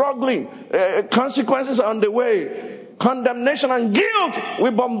are struggling. Consequences are on the way. Condemnation and guilt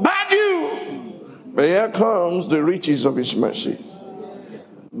will bombard you. But here comes the riches of his mercy.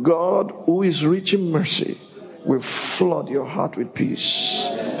 God, who is rich in mercy, will flood your heart with peace.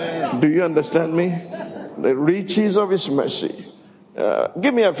 Do you understand me? The riches of his mercy.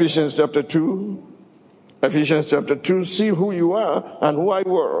 Give me Ephesians chapter 2. Ephesians chapter 2, see who you are and who I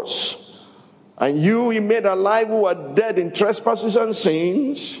was. And you he made alive who were dead in trespasses and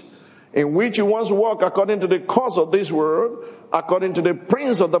sins, in which you once walked according to the course of this world, according to the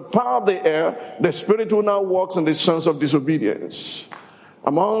prince of the power of the air, the spirit who now walks in the sons of disobedience.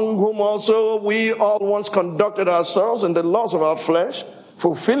 Among whom also we all once conducted ourselves in the lusts of our flesh,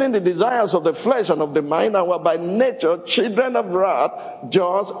 fulfilling the desires of the flesh and of the mind, and were by nature children of wrath,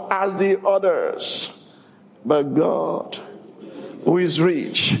 just as the others. But God, who is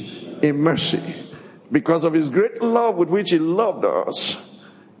rich in mercy, because of his great love with which he loved us,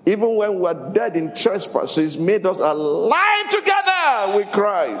 even when we were dead in trespasses, made us alive together with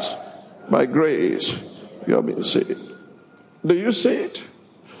Christ. By grace, you have been saved. Do you see it?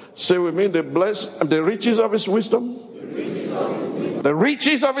 Say with me, the riches of his wisdom. The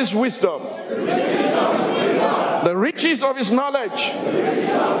riches of his wisdom. The riches of his knowledge.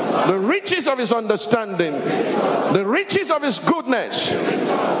 The riches of his understanding. The riches of his goodness.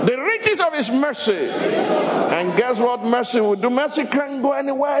 The riches of his mercy. And guess what mercy will do? Mercy can't go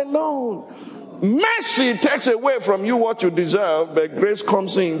anywhere alone. Mercy takes away from you what you deserve, but grace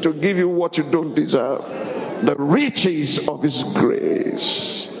comes in to give you what you don't deserve. The riches of his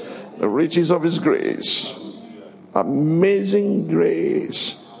grace. The riches of his grace. Amazing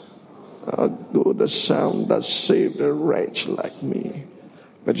grace. How good the sound that saved a wretch like me.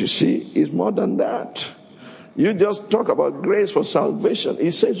 But you see, it's more than that. You just talk about grace for salvation.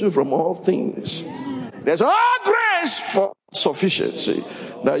 It saves you from all things. There's all grace for sufficiency.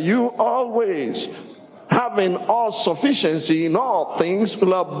 That you always, having all sufficiency in all things,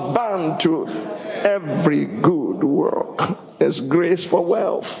 will abound to every good work. There's grace for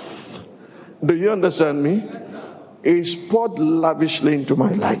wealth. Do you understand me? It's poured lavishly into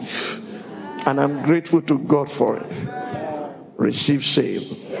my life. And I'm grateful to God for it. Receive same.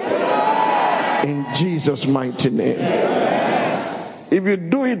 In Jesus' mighty name. If you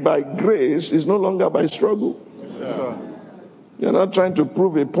do it by grace, it's no longer by struggle. Yes, sir. You're not trying to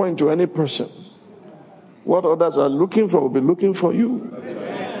prove a point to any person. What others are looking for will be looking for you.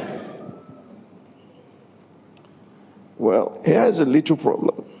 Well, here is a little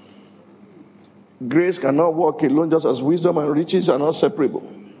problem. Grace cannot work alone, just as wisdom and riches are not separable.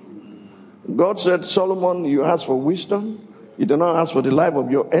 God said, Solomon, you asked for wisdom. You did not ask for the life of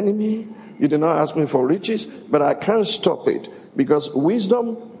your enemy. You did not ask me for riches. But I can't stop it. Because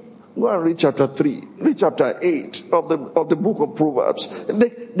wisdom, go and read chapter 3. Read chapter 8 of the book of Proverbs.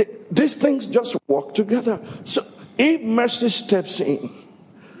 These things just work together. So if mercy steps in,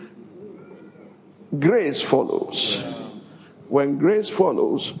 grace follows. When grace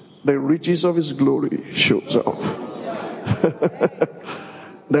follows, the riches of his glory shows up.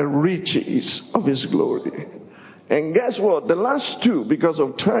 The riches of his glory. And guess what? The last two, because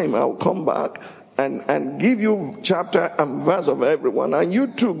of time, I'll come back and give you chapter and verse of everyone. And you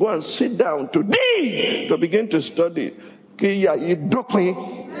too go and sit down today to begin to study.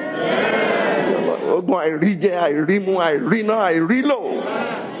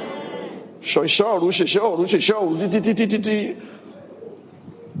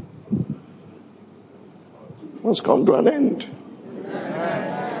 Must come to an end.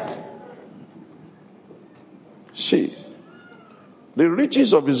 See, the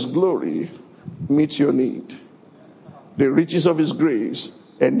riches of his glory meet your need. The riches of his grace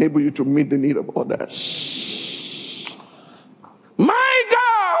enable you to meet the need of others. My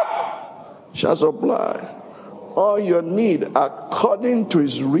God shall supply all your need according to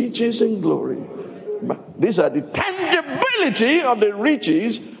his riches and glory. But these are the tangibility of the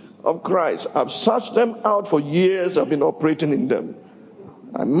riches of Christ. I've searched them out for years. I've been operating in them.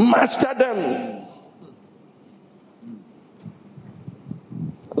 I mastered them.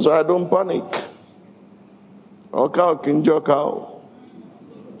 So I don't panic. Oka kinjoka.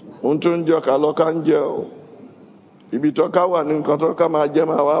 Untun joka lokanjo. Ibitoka wanin kotoka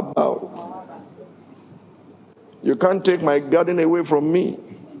majema wabao. You can't take my garden away from me.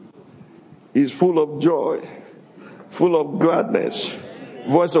 It's full of joy, full of gladness,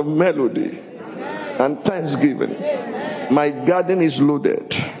 voice of melody and thanksgiving. My garden is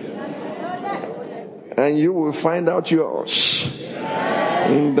loaded. And you will find out yours.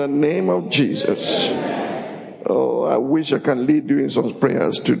 In the name of Jesus. Oh, I wish I can lead you in some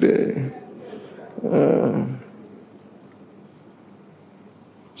prayers today.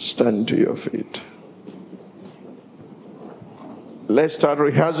 Stand to your feet. Let's start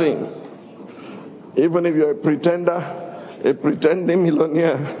rehearsing. Even if you're a pretender, a pretending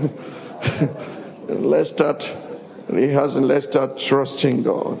millionaire, let's start rehearsing. Let's start trusting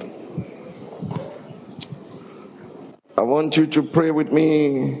God. I want you to pray with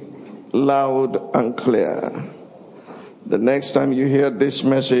me loud and clear. The next time you hear this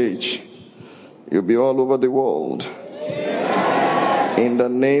message, you'll be all over the world. In the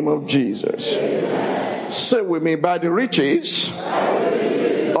name of Jesus. Say with me, by the riches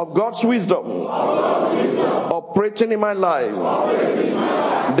of God's wisdom operating in my life,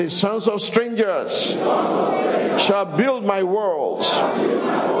 the sons of strangers shall build my walls,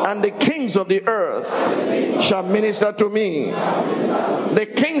 and the kings of the earth shall minister to me. The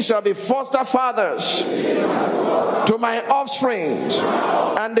kings shall be foster fathers to my offspring,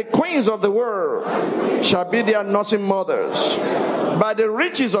 and the queens of the world shall be their nursing mothers. By the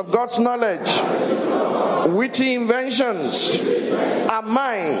riches of God's knowledge, witty inventions are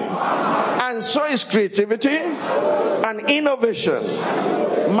mine, and so is creativity and innovation.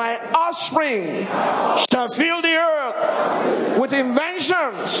 My offspring shall fill the earth with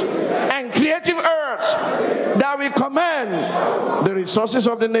inventions and creative arts that will command the resources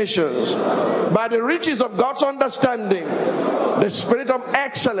of the nations. By the riches of God's understanding, the spirit of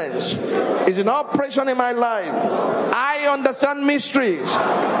excellence is in operation in my life. I understand mysteries.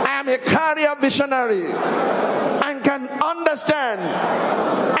 I am a carrier visionary and can understand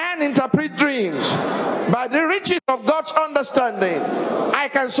and interpret dreams. By the riches of God's understanding, I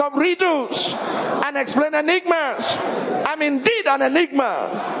can solve riddles and explain enigmas. I'm indeed an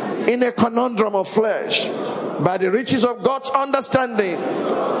enigma in a conundrum of flesh. By the riches of God's understanding,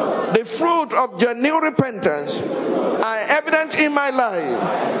 the fruit of genuine repentance are evident in my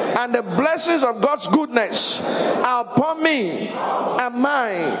life, and the blessings of God's goodness are upon me and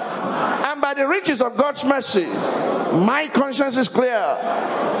mine. And by the riches of God's mercy, my conscience is clear.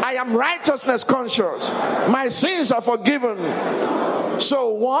 I am righteousness conscious. My sins are forgiven. So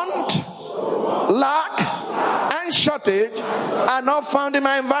want, lack, and shortage are not found in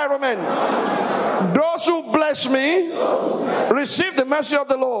my environment. Those who bless me receive the mercy of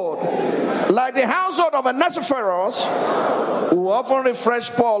the Lord. Like the household of Onesiphorus, who often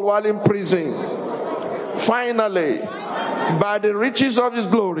refreshed Paul while in prison. Finally, by the riches of his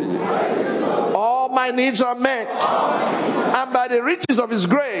glory, all my needs are met. And by the riches of his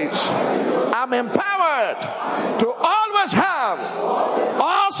grace, I'm empowered to always have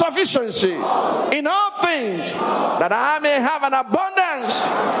all sufficiency in all things, that I may have an abundance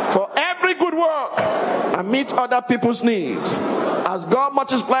for every good work and meet other people's needs. As God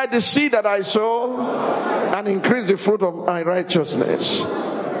multiplied the seed that I sow and increased the fruit of my righteousness.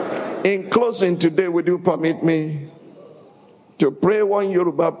 In closing today, would you permit me to pray one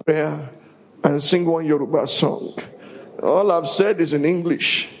Yoruba prayer and sing one Yoruba song? All I've said is in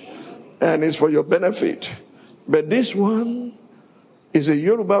English, and it's for your benefit. But this one is a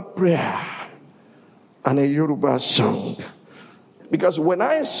Yoruba prayer and a Yoruba song. Because when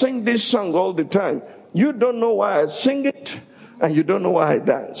I sing this song all the time, you don't know why I sing it, and you don't know why I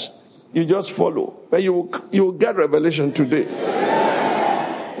dance. You just follow. And you will get revelation today.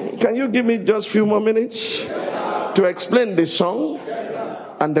 Can you give me just a few more minutes to explain the song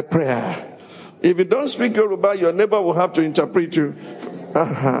and the prayer? If you don't speak Yoruba, your neighbor will have to interpret you.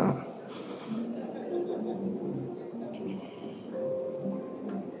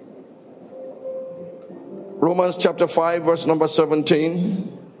 Romans chapter 5, verse number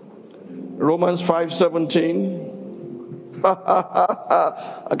 17. Romans 5:17.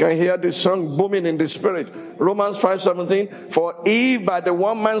 I can hear this song booming in the spirit. Romans 5:17. For if by the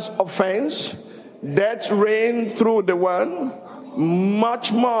one man's offense death reigned through the one,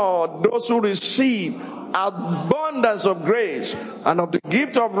 much more those who receive abundance of grace and of the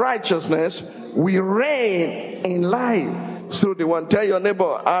gift of righteousness will reign in life through the one. Tell your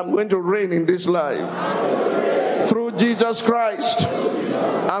neighbor, I'm going to reign in this life through Jesus Christ.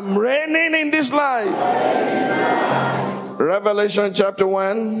 I'm reigning in this life. Revelation chapter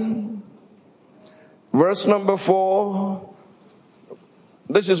 1, verse number 4.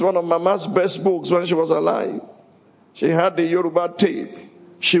 This is one of Mama's best books when she was alive. She had the Yoruba tape.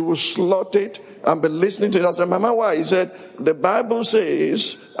 She would slot it and be listening to it. I said, Mama, why? He said, the Bible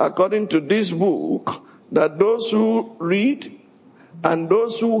says, according to this book, that those who read and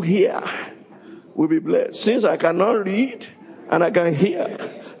those who hear will be blessed. Since I cannot read and I can hear,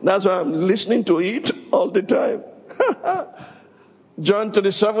 that's why I'm listening to it all the time. John to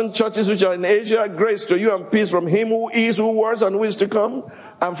the 7 churches which are in Asia, grace to you and peace from him who is, who was, and who is to come,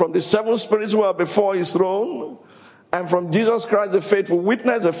 and from the 7 spirits who are before his throne, and from Jesus Christ, the faithful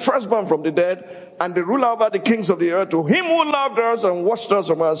witness, the firstborn from the dead, and the ruler over the kings of the earth, to him who loved us and washed us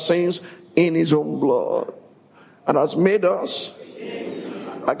from our sins in his own blood, and has made us.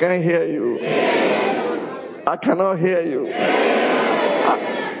 I can't hear you. I cannot hear you.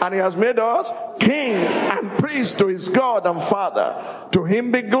 And he has made us kings and priests to his God and Father. To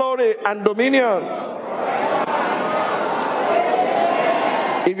him be glory and dominion.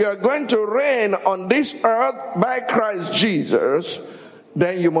 If you are going to reign on this earth by Christ Jesus,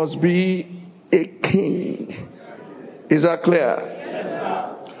 then you must be a king. Is that clear?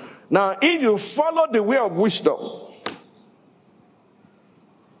 Now, if you follow the way of wisdom,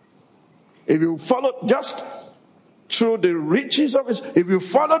 if you follow just through the riches of his, if you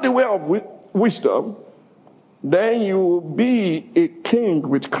follow the way of wisdom, then you will be a king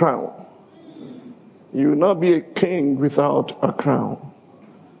with crown. You will not be a king without a crown.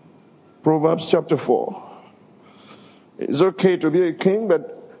 Proverbs chapter 4. It's okay to be a king,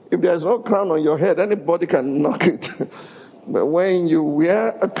 but if there's no crown on your head, anybody can knock it. But when you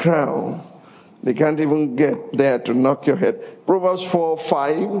wear a crown, They can't even get there to knock your head. Proverbs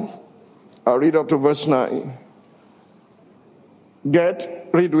 4:5. I'll read up to verse 9.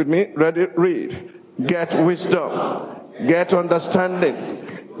 Read with me. Ready? Read. Get wisdom. Get understanding.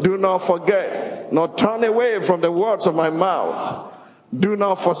 Do not forget, nor turn away from the words of my mouth. Do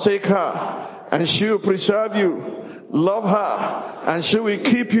not forsake her, and she will preserve you. Love her, and she will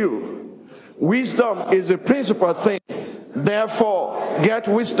keep you. Wisdom is the principal thing. Therefore, get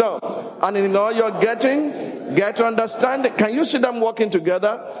wisdom. And in all you're getting, get understanding. Can you see them working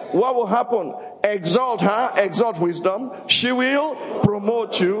together? What will happen? Exalt her, exalt wisdom. She will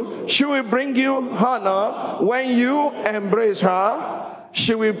promote you. She will bring you honor when you embrace her.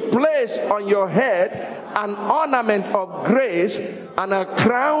 She will place on your head an ornament of grace and a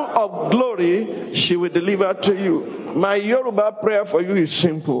crown of glory she will deliver to you. My Yoruba prayer for you is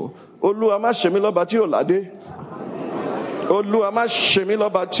simple. Oluwa ma ṣe mí lọ́ba tí ò ládé. Oluwa ma ṣe mí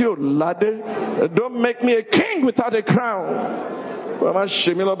lọ́ba tí ò ládé. Don't make me a king without a crown. Oluwa ma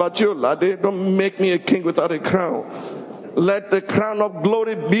ṣe mí lọ́ba tí ò ládé. Don't make me a king without a crown. Let the crown of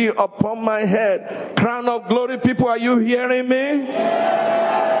glory be upon my head. Crown of glory, people, are you hearing me?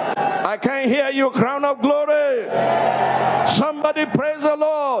 I can't hear you. Crown of glory. Somebody praise the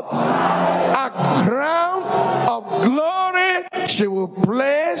Lord. A crown of glory she will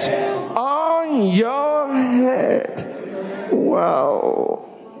place on your head. Wow.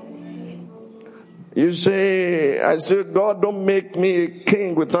 You say, I said, God, don't make me a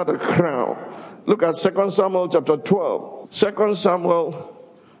king without a crown. Look at 2 Samuel chapter 12. 2 Samuel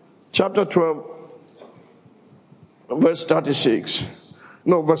chapter 12, verse 36.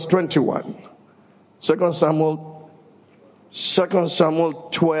 No, verse 21. 2 Samuel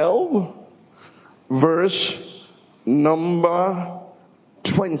 12, verse number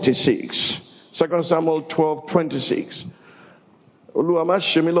 26. 2 Samuel 12, 26. You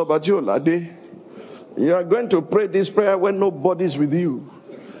are going to pray this prayer when nobody is with you.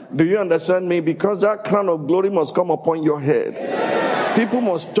 Do you understand me? Because that crown of glory must come upon your head. People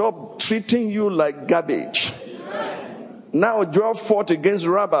must stop treating you like garbage. Now Joab fought against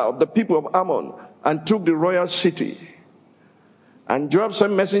Rabbah of the people of Ammon and took the royal city. And Joab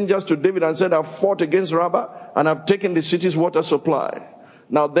sent messengers to David and said, I've fought against Rabbah and I've taken the city's water supply.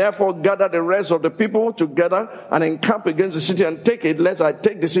 Now therefore gather the rest of the people together and encamp against the city and take it, lest I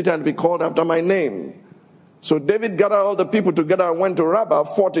take the city and be called after my name. So David gathered all the people together and went to Rabbah,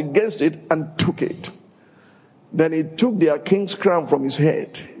 fought against it, and took it. Then he took their king's crown from his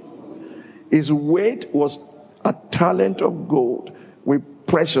head. His weight was a talent of gold with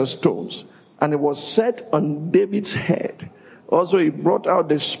precious stones, and it was set on David's head. Also he brought out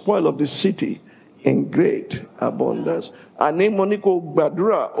the spoil of the city in great abundance. Ani moniko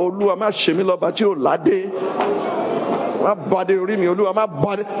gbàdúrà, Olúwa má ṣe mí lọ́ba tí ò ládé. Má bade orí mi, Olúwa má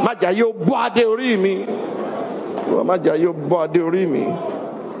bade, má jẹ́ yóò bade orí mi.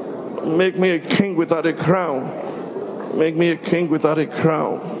 Make me a king without a crown. Make me a king without a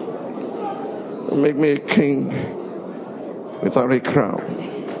crown. Make me a king without a crown.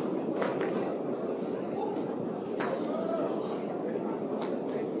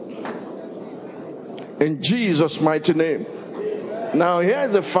 In Jesus' mighty name. Now here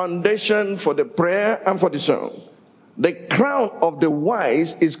is a foundation for the prayer and for the song. The crown of the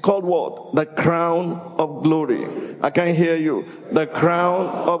wise is called what? The crown of glory. I can't hear you. The crown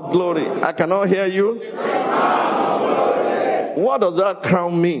of glory. I cannot hear you. What does that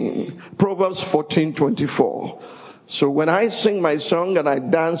crown mean? Proverbs 14:24. So when I sing my song and I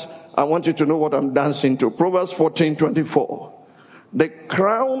dance, I want you to know what I'm dancing to. Proverbs 14:24. The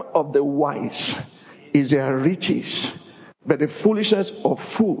crown of the wise is their riches, but the foolishness of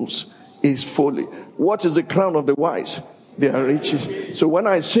fools is folly. What is the crown of the wise? Their riches. So when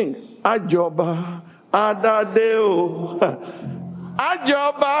I sing, Ajoba Adadeo,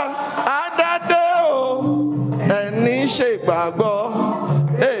 Ajoba Adadeo, Eni Shebagbo,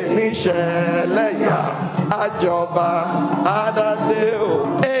 Eni Sheleya, Ajoba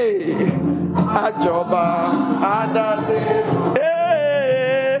Adadeo, Ajoba Adadeo,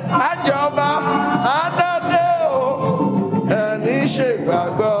 Ajoba Adadeo, Eni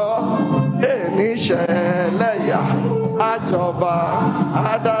Shebagbo. Sheleya Ajoba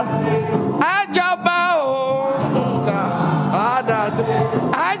Ajoba o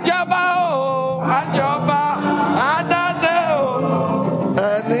Ajoba o Adade o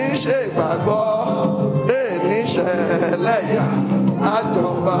Eni se gbàgbọ́ Eni Sheleya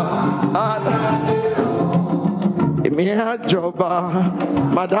Ajoba Adade Èmi Ajoba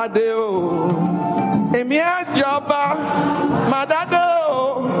Madade o Èmi Ajoba Madade o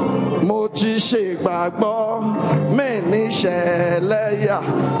ti ṣe gbàgbọ́ mi ní ṣẹlẹ́yà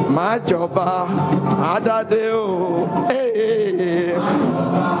máa jọba àdádé o.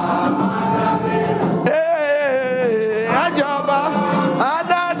 Àjọba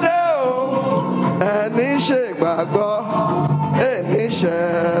àdádé o. Ẹni ṣe gbàgbọ́ ẹni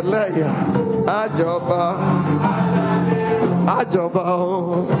ṣẹlẹ́yà àjọba. Àjọba o,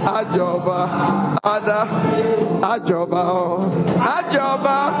 àjọba, àdá, àjọba o,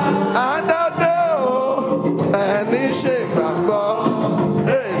 àjọba, àdádé o. Ẹni ṣe gbàgbọ́,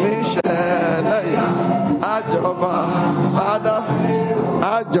 ẹni ṣẹlẹ́yà, àjọba, àdá,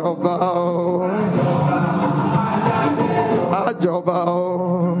 àjọba o, àjọba o.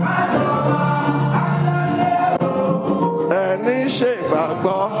 Ẹni ṣe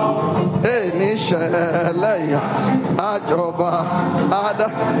gbàgbọ́, ẹni ṣẹlẹ́yà, àjọba, àdá,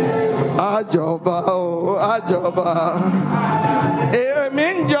 àjọba o, àjọba. Èmi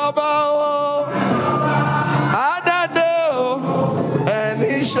ń jọba o, àdádé o.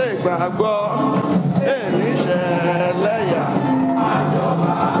 Ẹni ṣe gbàgbọ́, ẹni ṣẹlẹ́yà,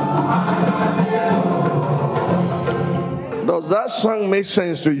 àjọba, àdádé o. Does that song make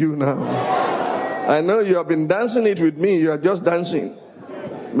sense to you now? I know you have been dancing it with me. You are just dancing.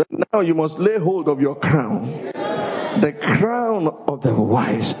 But now you must lay hold of your crown. The crown of the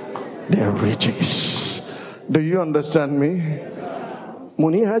wise, their riches. Do you understand me?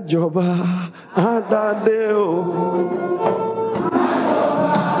 Muni ajoba adadeo.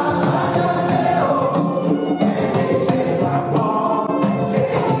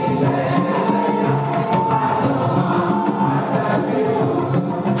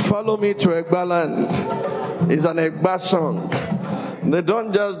 Follow me to Egba land. It's an Egba song. They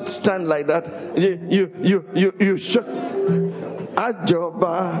don't just stand like that. You should.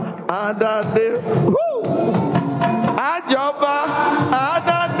 Ajoba adade. Ajoba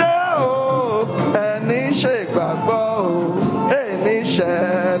adade o. Eni se gbagbo o. Eni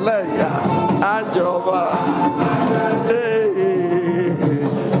ṣẹlẹ́yà. Ajoba.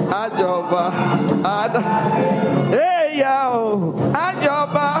 Ajoba ada. Eya o.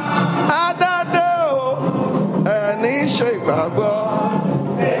 Ajoba adade o. Eni se gbagbo.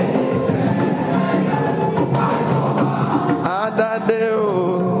 Adade o.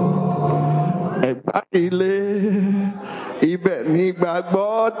 Ẹ̀gbá ilé ibẹ̀ ní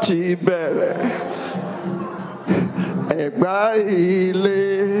gbàgbọ́ ti bẹ̀rẹ̀. Ẹ̀gbá ilé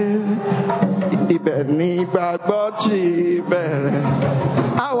ibẹ̀ ní gbàgbọ́ ti bẹ̀rẹ̀.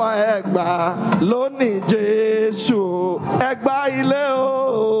 Àwa Ẹ̀gbá lónìí Jésù. Ẹ̀gbá ilé o.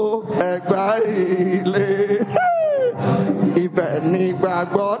 Ẹ̀gbá ilé ibẹ̀ ní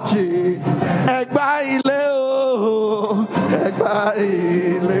gbàgbọ́ ti. Ẹ̀gbá ilé o. Ẹ̀gbá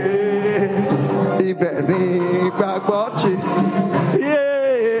ilé ibẹ̀ ní gbàgbọ́ ti.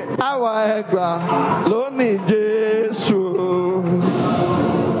 Àwa Ẹ̀gbá lónìí Jésù.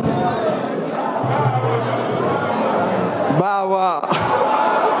 Báwa.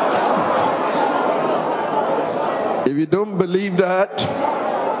 If you don't believe that,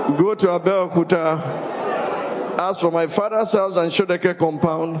 go to Abeokuta, ask for my father's house and Shodeke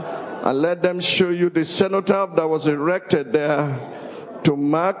compound, and let them show you the cenotaph that was erected there to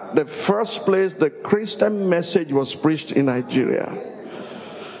mark the first place the Christian message was preached in Nigeria.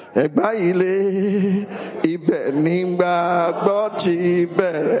 Ẹ̀gbá ilé ibẹ̀ ní gbàgbọ́ ti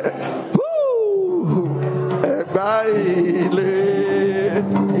bẹ̀rẹ̀. Ẹ̀gbá ilé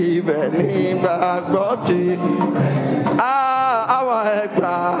ibẹ̀ ní gbàgbọ́ ti. Àwa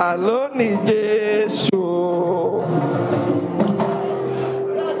Ẹ̀gbá lónìí Jésù.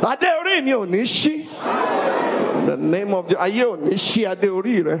 Adé orí mi ò ní ṣí. The name of the ayé ò ní ṣí adé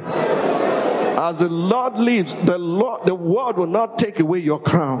orí rẹ. As the Lord lives, the world will not take away your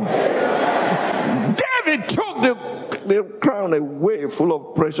crown. David took the crown away full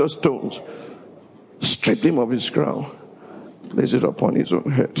of precious stones. Stripped him of his crown. Placed it upon his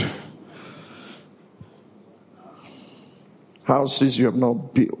own head. Houses you have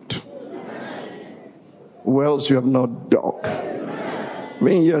not built. Wells you have not dug.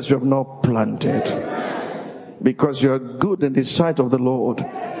 Vineyards you have not planted. Because you are good in the sight of the Lord,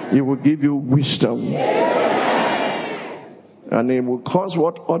 He will give you wisdom. And He will cause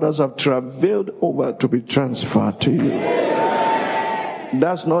what others have travailed over to be transferred to you.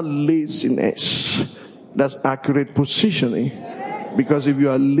 That's not laziness. That's accurate positioning. Because if you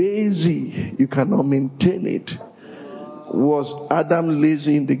are lazy, you cannot maintain it. Was Adam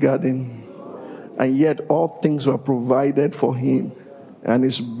lazy in the garden? And yet all things were provided for him. And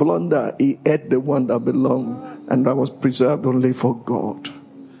his blunder, he ate the one that belonged and that was preserved only for God.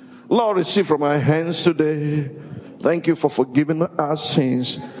 Lord, receive from our hands today. Thank you for forgiving our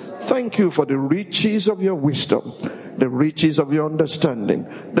sins. Thank you for the riches of your wisdom, the riches of your understanding,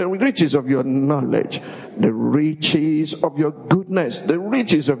 the riches of your knowledge, the riches of your goodness, the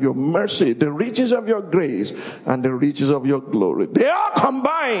riches of your mercy, the riches of your grace, and the riches of your glory. They are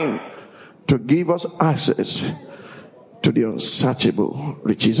combined to give us access to the unsearchable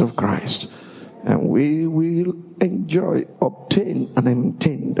riches of Christ. And we will enjoy, obtain, and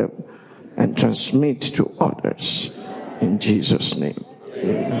maintain them and transmit to others. In Jesus' name.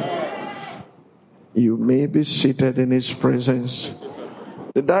 Amen. You may be seated in His presence.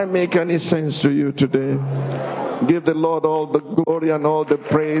 Did I make any sense to you today? Give the Lord all the glory and all the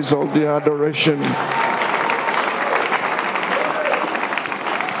praise, all the adoration.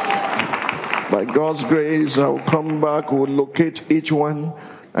 By God's grace, I'll come back, we'll locate each one,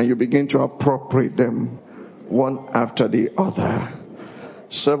 and you begin to appropriate them one after the other.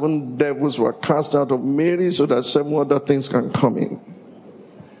 7 devils were cast out of Mary so that 7 other things can come in.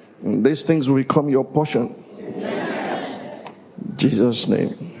 And these things will become your portion. In Jesus' name.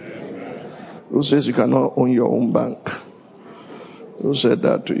 Who says you cannot own your own bank? Who said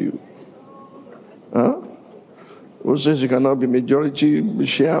that to you? Huh? Who says you cannot be majority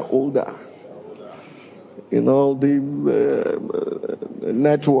shareholder in all the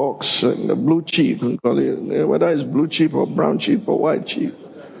networks and the blue chip, whether it's blue chip or brown chip or white chip?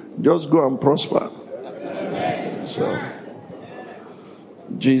 Just go and prosper. So,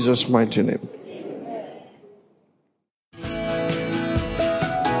 Jesus' mighty name.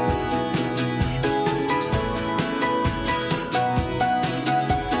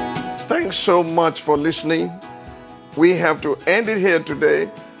 Thanks so much for listening. We have to end it here today,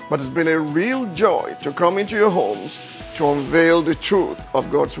 but it's been a real joy to come into your homes to unveil the truth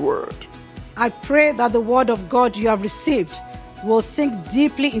of God's Word. I pray that the Word of God you have received will sink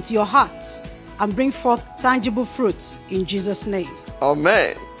deeply into your hearts and bring forth tangible fruit in Jesus' name.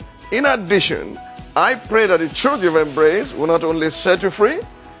 Amen. In addition, I pray that the truth you've embraced will not only set you free,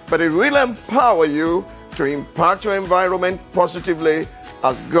 but it will empower you to impact your environment positively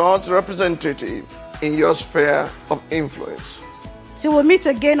as God's representative in your sphere of influence. Till we meet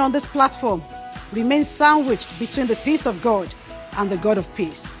again on this platform, remain sandwiched between the peace of God and the God of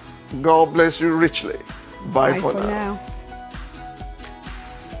peace. God bless you richly. Bye for now.